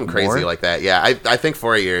 Something like crazy more? like that. Yeah, I think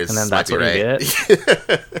 4 years. And then might that's be what right. you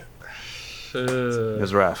get. It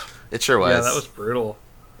was rough. It sure was. Yeah, that was brutal.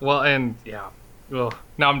 Well, and yeah. Well,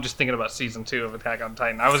 now I'm just thinking about season 2 of Attack on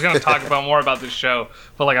Titan. I was going to talk about more about this show,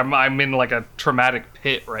 but like I'm in like a traumatic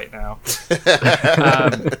pit right now.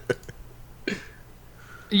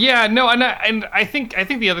 Yeah, no, and I think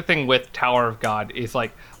the other thing with Tower of God is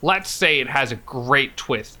like, let's say it has a great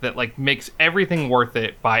twist that like makes everything worth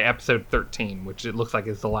it by episode 13, which it looks like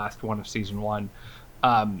is the last one of season 1.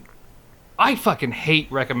 I fucking hate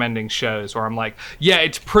recommending shows where I'm like, yeah,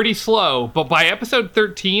 it's pretty slow, but by episode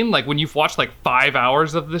 13, like when you've watched like 5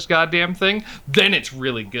 hours of this goddamn thing, then it's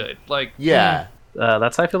really good. Like, yeah,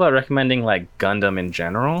 that's how I feel about recommending like Gundam in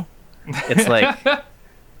general. It's like.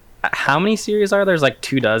 How many series are there? There's like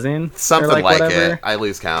 24, something like it. I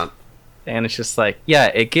lose count. And it's just like,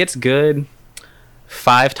 yeah, it gets good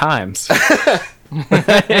 5 times.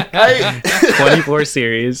 24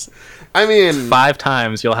 series. I mean, 5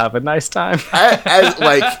 times you'll have a nice time.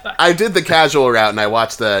 I did the casual route and I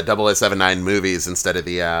watched the 0079 movies instead of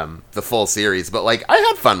the full series, but like I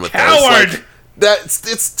had fun with those. Like,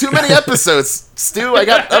 it's too many episodes, Stu. I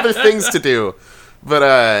got other things to do.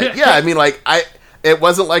 But yeah, I mean, like it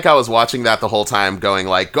wasn't like I was watching that the whole time going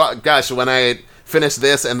like, gosh, when I finish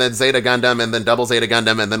this and then Zeta Gundam and then Double Zeta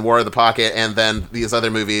Gundam and then War of the Pocket and then these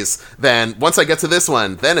other movies, then once I get to this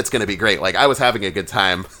one, then it's going to be great. Like I was having a good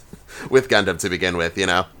time with Gundam to begin with, you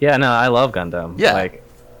know? Yeah, no, I love Gundam. Yeah. Like,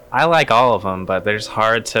 I like all of them, but they're just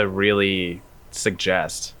hard to really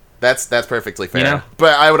suggest. That's perfectly fair. You know?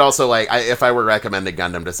 But I would also like, if I were recommending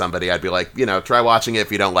Gundam to somebody, I'd be like, you know, try watching it.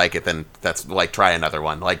 If you don't like it, then that's like, try another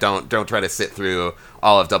one. Like, don't try to sit through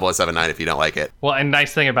all of 0079 if you don't like it. Well, and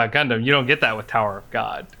nice thing about Gundam, you don't get that with Tower of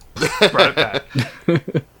God. Brought it back.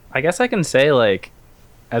 I guess I can say, like,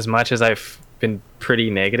 as much as I've been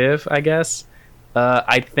pretty negative, I guess,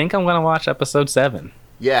 I think I'm going to watch episode 7.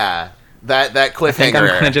 Yeah. That cliffhanger. I think I'm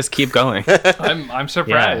going to just keep going. I'm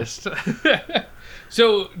surprised. Yeah.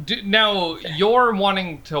 So now you're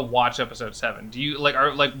wanting to watch episode 7. Do you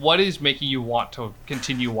what is making you want to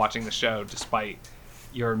continue watching the show despite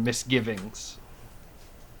your misgivings?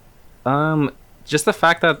 Just the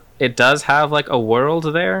fact that it does have like a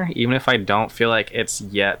world there, even if I don't feel like it's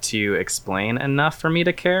yet to explain enough for me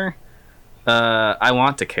to care. I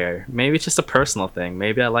want to care. Maybe it's just a personal thing.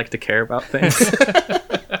 Maybe I like to care about things.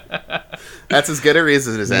 That's as good a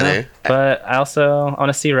reason as any. But I want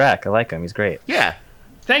to see Rek. I like him. He's great. Yeah.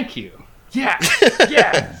 Thank you. Yeah.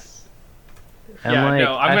 Yes. And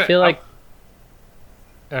I feel like.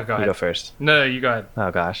 Oh, go ahead. You go first. No, you go ahead.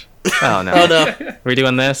 Oh gosh. Oh no. Oh no. Are we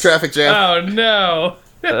doing this? Traffic jam. Oh no.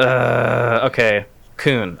 Okay.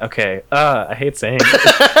 Kun. Okay. I hate saying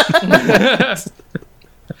it.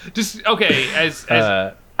 Just okay. As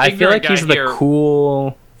I feel like he's the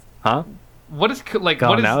cool. Huh? What is like?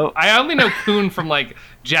 What is? I only know Kun from like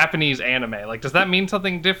Japanese anime. Like, does that mean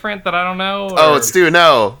something different that I don't know? Or? Oh, it's Stu.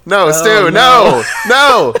 No, Stu. No.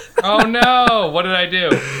 No. Oh no! What did I do?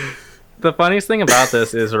 The funniest thing about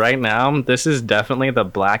this is right now, this is definitely the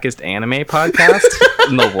blackest anime podcast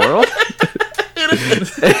in the world.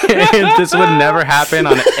 This would never happen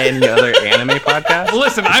on any other anime podcast.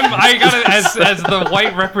 Listen, I got it as the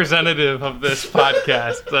white representative of this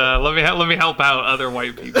podcast. Let me help out other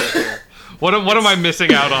white people here. What am I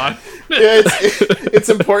missing out on? Yeah, it's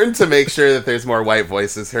important to make sure that there's more white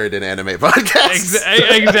voices heard in anime podcasts.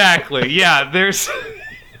 Exactly. Yeah, there's.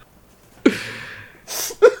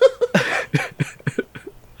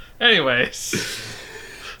 Anyways.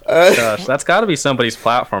 Gosh, that's got to be somebody's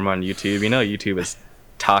platform on YouTube. You know, YouTube is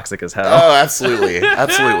toxic as hell. Oh, absolutely.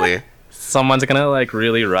 Absolutely. Someone's gonna like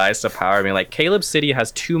really rise to power, being like, Caleb City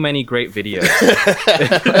has too many great videos.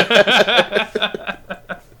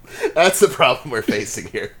 That's the problem we're facing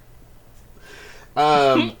here.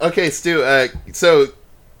 Okay, Stu. So,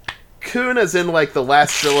 coon, as in like the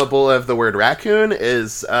last syllable of the word raccoon,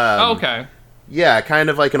 is okay. Yeah, kind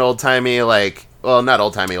of like an old timey, like, well, not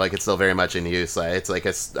old timey, like it's still very much in use. It's like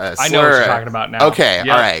a slur. I know what you're talking about now. Okay, Yep.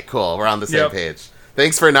 all right, cool. We're on the same page.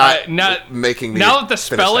 Thanks for not making me. Now that the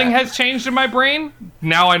spelling has changed in my brain,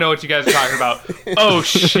 now I know what you guys are talking about. Oh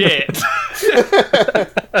shit!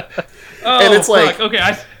 And it's like,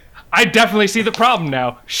 okay, I definitely see the problem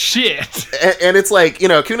now. Shit. And it's like, you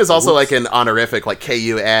know, Kun is also like an honorific, like Kun,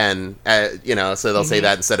 you know, so they'll say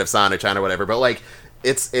that instead of San or Chan or whatever. But like,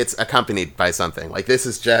 it's accompanied by something. Like, this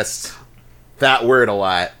is just that word a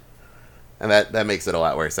lot, and that makes it a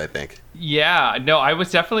lot worse, I think. Yeah, no, I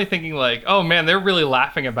was definitely thinking like, oh man, they're really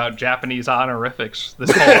laughing about Japanese honorifics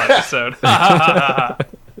this whole episode.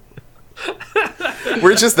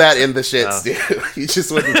 We're just that in the shit, Stu. You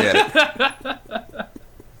just wouldn't get it.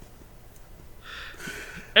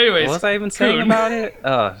 Anyways, what was I even saying about it?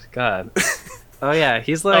 Oh god. Oh yeah,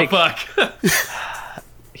 he's like, oh fuck.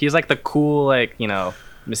 He's like the cool, like, you know,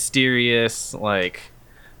 mysterious, like,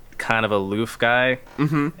 kind of aloof guy.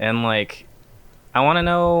 And like, I want to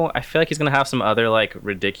know, I feel like he's gonna have some other like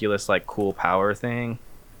ridiculous, like, cool power thing,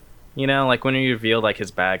 you know, like when you reveal like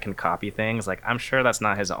his bag can copy things. Like, I'm sure that's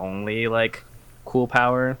not his only like cool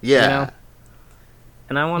power. Yeah. You know?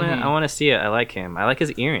 And I want to see it. I like him. I like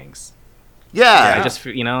his earrings. Yeah. I just,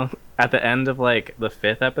 you know, at the end of like the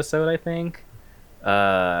 5th episode, I think,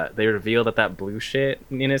 they revealed that blue shit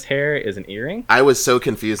in his hair is an earring. I was so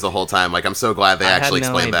confused the whole time. Like, I'm so glad they actually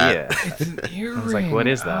explained that. It's an earring. I was like, what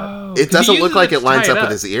is that? Oh. It doesn't look like it lines up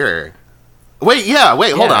with his ear. Wait,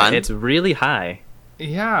 hold on. It's really high.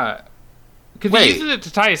 Yeah. Because he uses it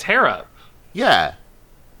to tie his hair up. Yeah.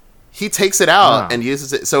 He takes it out and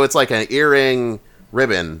uses it. So it's like an earring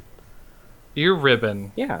ribbon. Ear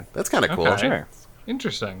ribbon. Yeah. That's kind of cool. Okay. Sure.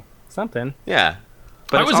 Interesting. Something. Yeah.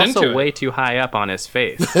 But I it's was also into it. way too high up on his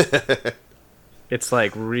face. It's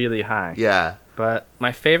like really high. Yeah. But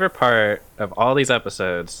my favorite part of all these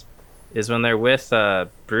episodes is when they're with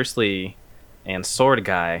Bruce Lee and Sword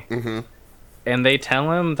Guy. And they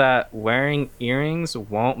tell him that wearing earrings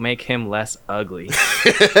won't make him less ugly.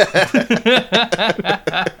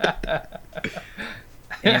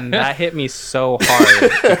 And that hit me so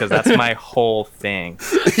hard because that's my whole thing.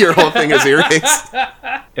 Your whole thing is earrings?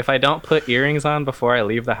 If I don't put earrings on before I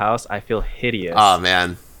leave the house, I feel hideous. Oh,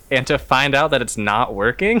 man. And to find out that it's not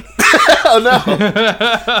working. Oh, no.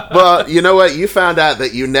 Well, you know what? You found out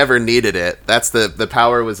that you never needed it. That's the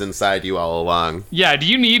power was inside you all along. Yeah, do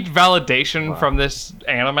you need validation from this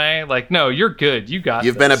anime? Like, no, you're good. You got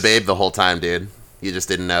You've this. been a babe the whole time, dude. You just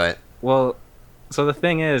didn't know it. Well, so the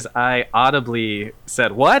thing is, I audibly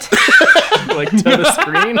said, what? Like, to the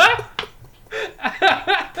screen.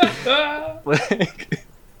 Like,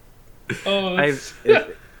 Oh,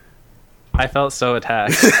 I felt so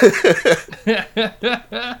attacked.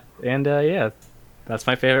 And yeah, that's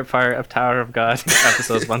my favorite part of Tower of God,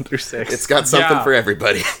 episodes 1 through 6. It's got something for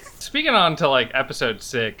everybody. Speaking on to like episode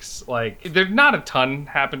 6, like there's not a ton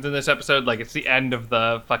happens in this episode. Like it's the end of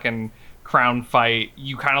the fucking crown fight.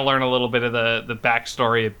 You kind of learn a little bit of the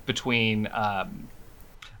backstory between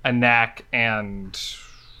Anak and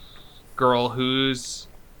girl whose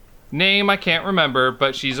name I can't remember,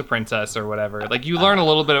 but she's a princess or whatever. Like you learn a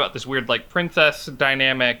little bit about this weird like princess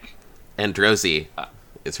dynamic. Androsi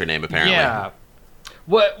is her name, apparently. Yeah.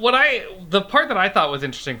 The part that I thought was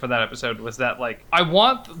interesting from that episode was that like I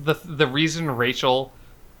want the reason Rachel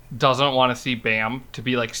doesn't want to see Bam to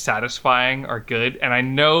be like satisfying or good, and I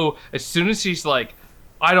know as soon as she's like,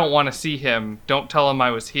 I don't want to see him, don't tell him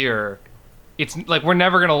I was here, it's like we're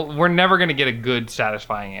never gonna get a good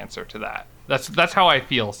satisfying answer to that. That's how I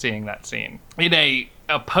feel seeing that scene in a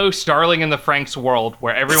post Darling in the Franxx world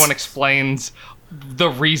where everyone explains the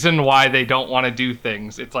reason why they don't want to do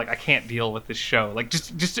things. It's like I can't deal with this show. Like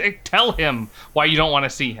just tell him why you don't want to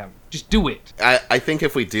see him. Just do it. I think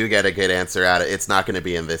if we do get a good answer out of it, it's not going to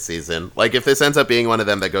be in this season. Like if this ends up being one of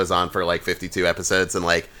them that goes on for like 52 episodes and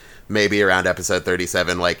like maybe around episode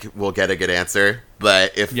 37, like we'll get a good answer.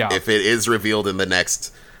 But if it is revealed in the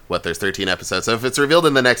next, there's 13 episodes. So if it's revealed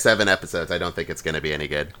in the next 7 episodes, I don't think it's going to be any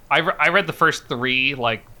good. I read the first 3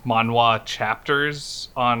 like manhwa chapters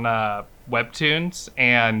on Webtoons,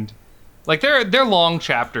 and like they're long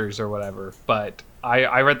chapters or whatever, but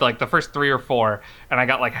I read like the first 3 or 4, and I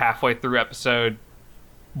got like halfway through episode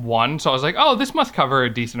one, so I was like, oh, this must cover a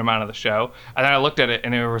decent amount of the show. And then I looked at it,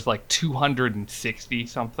 and it was like 260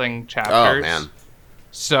 something chapters. Oh man!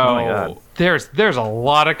 So there's a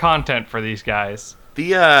lot of content for these guys.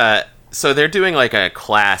 So they're doing like a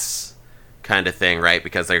class kind of thing, right?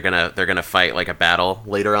 Because they're gonna fight like a battle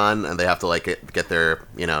later on, and they have to like get their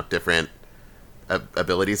different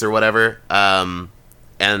abilities or whatever. And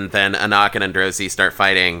then Anak and Androsi start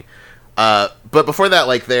fighting. But before that,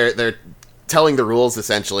 like they're telling the rules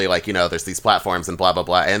essentially, like there's these platforms and blah blah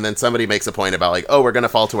blah. And then somebody makes a point about like, oh, we're gonna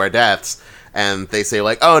fall to our deaths. And they say,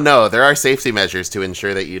 like, oh, no, there are safety measures to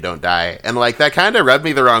ensure that you don't die. And, like, that kind of rubbed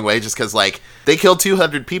me the wrong way just because, like, they killed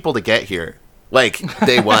 200 people to get here. Like,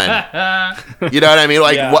 day one. You know what I mean?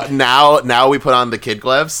 Like, what now we put on the kid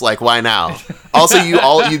gloves? Like, why now? Also,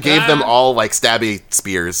 you gave them all, like, stabby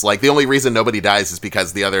spears. Like, the only reason nobody dies is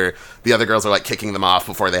because the other girls are, like, kicking them off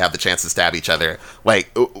before they have the chance to stab each other.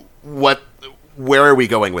 Like, where are we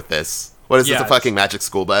going with this? What is this, a fucking magic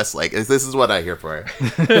school bus? Like, this is what I'm here for.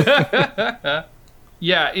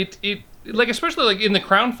 Yeah, it like, especially like in the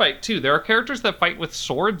crown fight too, there are characters that fight with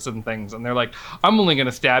swords and things, and they're like, I'm only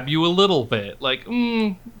gonna stab you a little bit. Like,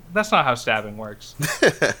 that's not how stabbing works.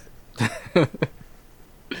 Is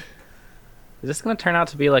this gonna turn out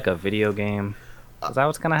to be like a video game? Is that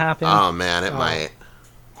what's gonna happen? Oh man, it might.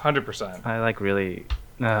 100%. I like really.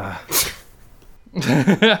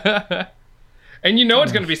 And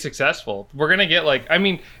it's going to be successful. We're going to get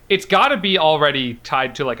it's got to be already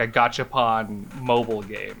tied to like a gachapon mobile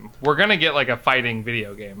game. We're going to get like a fighting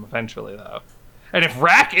video game eventually though. And if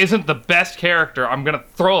Rack isn't the best character, I'm going to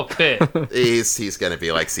throw a fit. He's going to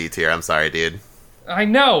be like C tier. I'm sorry, dude. I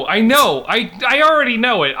know. I already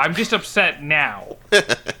know it. I'm just upset now.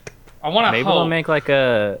 I want to Maybe they'll make like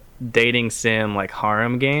a dating sim like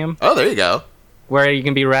harem game. Oh, there you go. Where you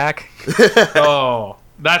can be Rack. Oh.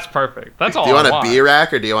 That's perfect. That's all. Do you want to be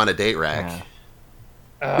Rack or do you want to date Rack?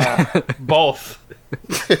 Yeah. Both.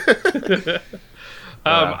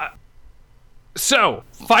 So,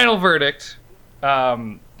 final verdict.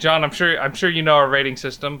 John, I'm sure you know our rating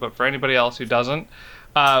system, but for anybody else who doesn't,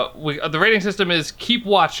 the rating system is keep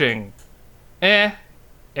watching, and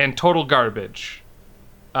total garbage.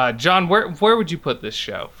 John, where would you put this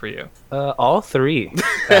show for you? All three.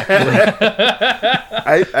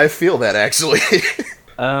 I feel that actually.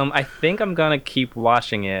 I think I'm gonna keep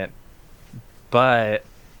watching it, but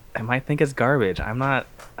I might think it's garbage. I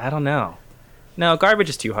don't know. No, garbage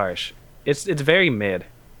is too harsh. It's very mid.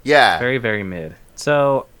 Yeah. Very, very mid.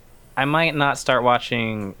 So I might not start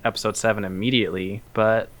watching episode 7 immediately,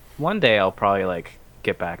 but one day I'll probably like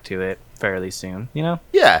get back to it fairly soon, Yeah.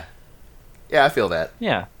 Yeah, I feel that.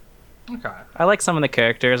 Yeah. Okay. I like some of the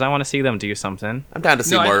characters. I want to see them do something. I'm down to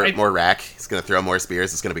see more Rack. He's gonna throw more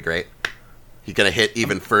spears. It's gonna be great. He's gonna hit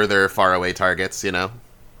even further, far away targets.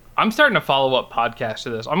 I'm starting a follow-up podcast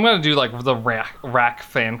to this. I'm gonna do like the Rack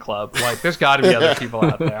fan club. Like, there's got to be other people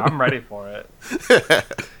out there. I'm ready for it.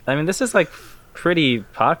 I mean, this is like pretty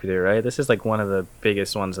popular, right? This is like one of the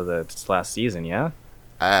biggest ones of the last season. Yeah.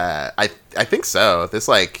 I think so. This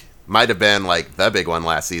like might have been like the big one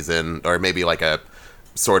last season, or maybe like a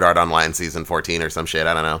Sword Art Online season 14 or some shit.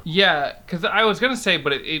 I don't know. Yeah, because I was gonna say,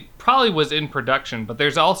 but it probably was in production. But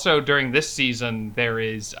there's also during this season there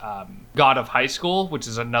is God of High School, which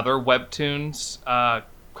is another webtoons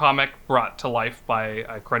comic brought to life by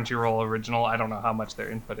a Crunchyroll original. I don't know how much their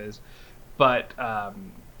input is, but I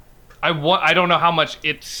don't know how much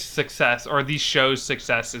its success or these shows'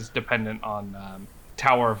 success is dependent on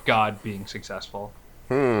Tower of God being successful.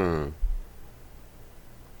 I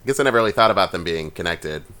guess I never really thought about them being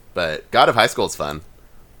connected, but God of High School is fun.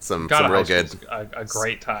 Some real good, a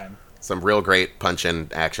great time. Some real great punching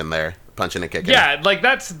action there, punching and kicking. Yeah, like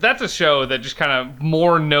that's a show that just kind of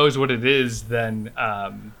more knows what it is than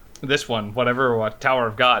this one, Tower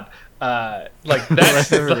of God. Like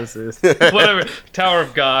that's whatever this is. Whatever Tower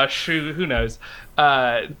of Gosh, who knows?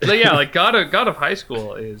 But yeah, like God of High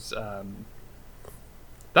School is.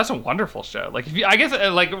 That's a wonderful show. Like, I guess,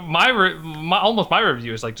 like my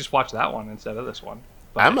review is like just watch that one instead of this one.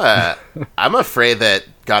 But I'm afraid that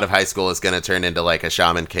God of High School is going to turn into like a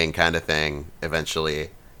Shaman King kind of thing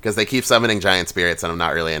eventually, because they keep summoning giant spirits, and I'm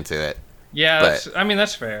not really into it. Yeah,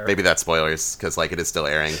 that's fair. Maybe that's spoilers because like it is still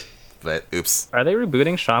airing. But oops. Are they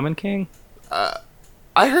rebooting Shaman King? I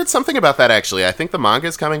heard something about that actually. I think the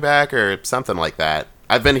manga's coming back or something like that.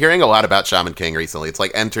 I've been hearing a lot about Shaman King recently. It's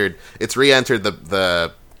like re-entered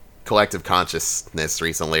the collective consciousness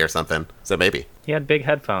recently or something. So maybe. He had big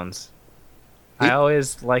headphones. I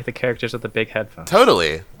always like the characters with the big headphones.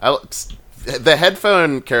 Totally. The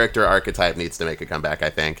headphone character archetype needs to make a comeback,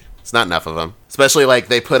 I think. It's not enough of them. Especially, like,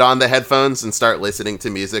 they put on the headphones and start listening to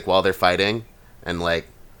music while they're fighting, and, like,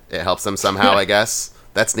 it helps them somehow, I guess.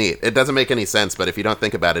 That's neat. It doesn't make any sense, but if you don't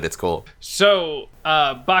think about it, it's cool. So,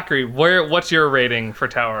 Bakri, what's your rating for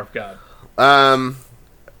Tower of God?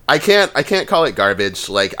 I can't call it garbage.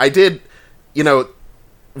 Like, I did,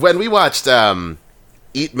 when we watched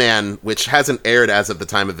Eat Man, which hasn't aired as of the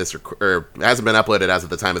time of this, or hasn't been uploaded as of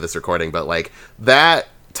the time of this recording, but, like, that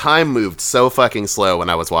time moved so fucking slow when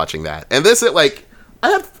I was watching that. And this, I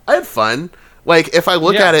had fun. Like, if I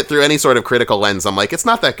look at it through any sort of critical lens, I'm like, it's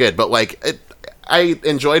not that good, but, like, I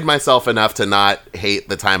enjoyed myself enough to not hate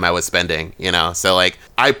the time I was spending, So, like,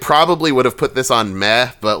 I probably would have put this on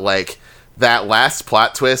meh, but, like, that last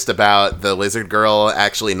plot twist about the lizard girl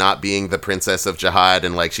actually not being the princess of Jihad,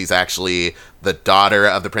 and, like, she's actually the daughter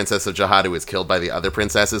of the princess of Jihad who was killed by the other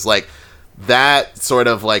princesses, like, that sort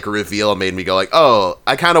of, like, reveal made me go, like, oh,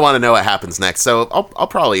 I kind of want to know what happens next, so I'll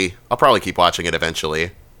probably keep watching it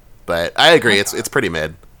eventually. But I agree, it's pretty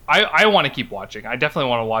mid. I want to keep watching. I definitely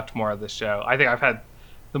want to watch more of this show. I think I've had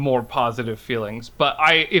the more positive feelings. But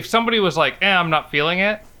if somebody was like, I'm not feeling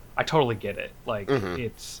it, I totally get it. Like,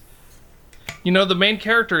 it's... the main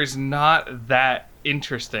character is not that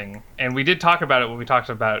interesting. And we did talk about it when we talked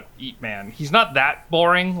about Eat Man. He's not that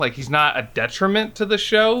boring. Like, he's not a detriment to the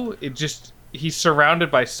show. It just... He's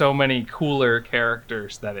surrounded by so many cooler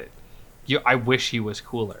characters that I wish he was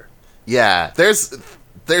cooler. Yeah, there's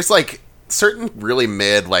like certain really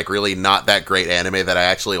mid, like really not that great anime that I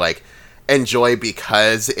actually like enjoy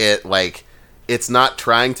because it's not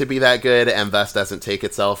trying to be that good and thus doesn't take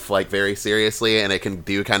itself like very seriously, and it can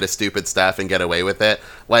do kind of stupid stuff and get away with it.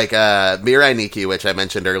 Like Mirai Nikki, which I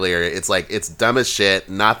mentioned earlier, it's like it's dumb as shit,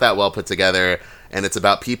 not that well put together, and it's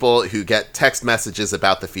about people who get text messages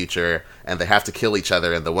about the future and they have to kill each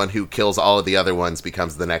other, and the one who kills all of the other ones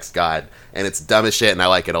becomes the next god. And it's dumb as shit, and I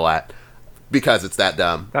like it a lot. Because it's that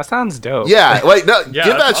dumb. That sounds dope. Yeah, like, no, give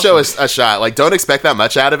that awesome. show a shot. Like, don't expect that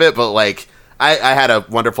much out of it, but, like, I had a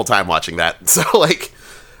wonderful time watching that. So, like,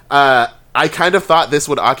 I kind of thought this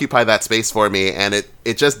would occupy that space for me, and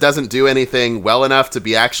it just doesn't do anything well enough to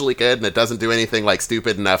be actually good, and it doesn't do anything, like,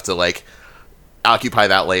 stupid enough to, like, occupy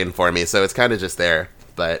that lane for me. So it's kind of just there.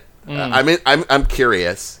 But, I mean, I'm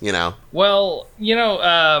curious, Well,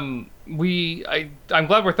 I'm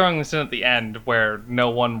glad we're throwing this in at the end where no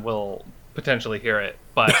one will potentially hear it,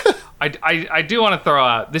 but I do want to throw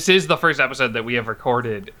out, this is the first episode that we have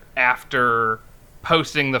recorded after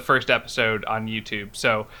posting the first episode on YouTube,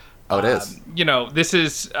 so it is. This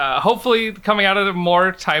is hopefully coming out in a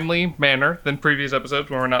more timely manner than previous episodes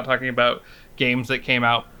when we're not talking about games that came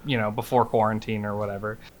out before quarantine or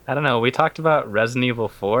whatever. I don't know, we talked about Resident Evil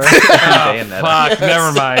 4 fuck,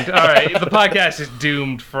 never mind. All right, the podcast is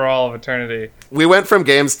doomed for all of eternity. We went from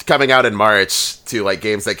games coming out in March to like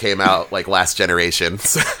games that came out like last generation,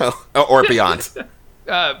 so or beyond.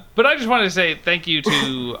 But I just wanted to say thank you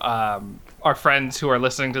to our friends who are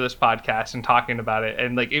listening to this podcast and talking about it,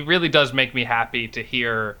 and like it really does make me happy to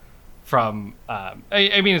hear from I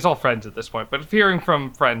mean, it's all friends at this point, but hearing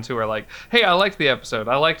from friends who are like, hey, I liked the episode,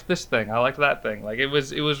 I liked this thing, I liked that thing, like it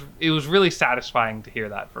was really satisfying to hear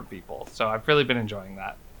that from people, so I've really been enjoying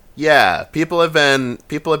that. Yeah, people have been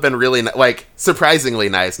really like surprisingly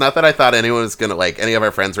nice. Not that I thought anyone was gonna like any of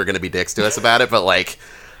our friends were gonna be dicks to us about it, but like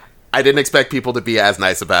I didn't expect people to be as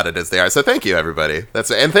nice about it as they are. So thank you, everybody.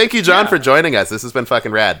 And thank you, John, for joining us. This has been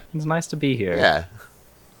fucking rad. It's nice to be here. Yeah.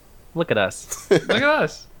 Look at us. Look at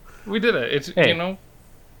us. We did it. It's hey.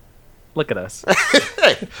 Look at us.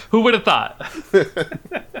 Who would have thought?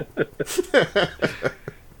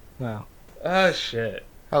 Wow. Oh shit.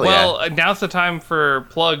 Hell well, now's the time for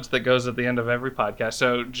plugs that goes at the end of every podcast.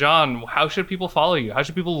 So, John, how should people follow you? How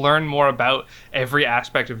should people learn more about every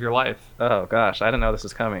aspect of your life? Oh, gosh. I didn't know this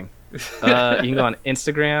was coming. You can go on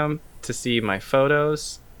Instagram to see my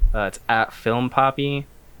photos. It's at Film Poppy.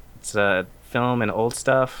 It's film and old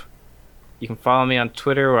stuff. You can follow me on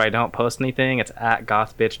Twitter where I don't post anything. It's at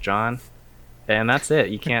GothBitchJohn. And that's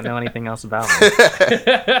it. You can't know anything else about me.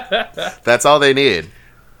 That's all they need.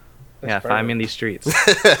 Find me in these streets.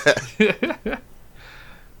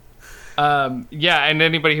 Yeah, and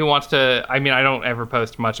anybody who wants to, I mean, I don't ever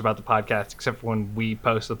post much about the podcast except for when we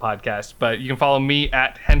post the podcast, but you can follow me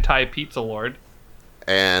at Hentai Pizza Lord.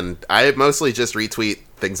 And I mostly just retweet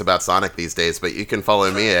things about Sonic these days, but you can follow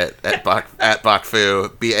me at Bakfu,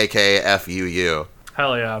 BAKFUU.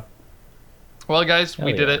 Hell yeah. Well, guys,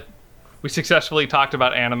 we did it. We successfully talked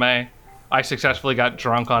about anime. I successfully got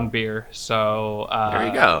drunk on beer, so... there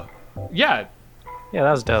you go. Yeah. Yeah,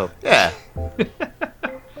 that was dope. Yeah.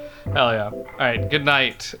 Hell yeah. All right. Good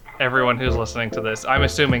night, everyone who's listening to this. I'm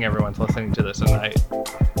assuming everyone's listening to this at night.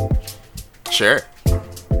 Sure.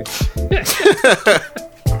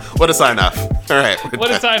 What a sign off. All right.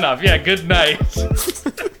 What a sign off. Yeah, good night.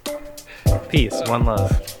 Peace. One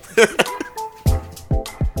love.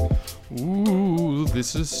 Ooh,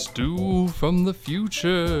 this is Stu from the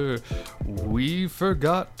future. We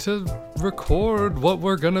forgot to record what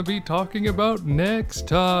we're gonna be talking about next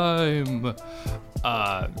time.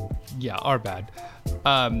 Yeah, our bad.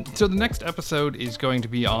 So the next episode is going to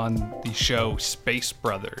be on the show Space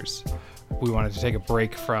Brothers. We wanted to take a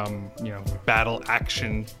break from, battle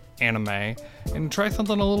action anime and try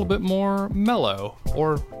something a little bit more mellow,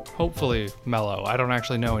 or hopefully mellow. I don't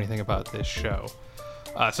actually know anything about this show.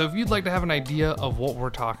 So if you'd like to have an idea of what we're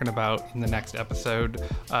talking about in the next episode,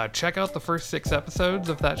 check out the first 6 episodes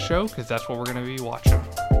of that show, because that's what we're going to be watching.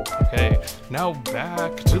 Okay, now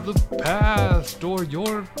back to the past, or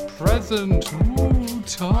your present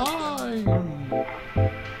time.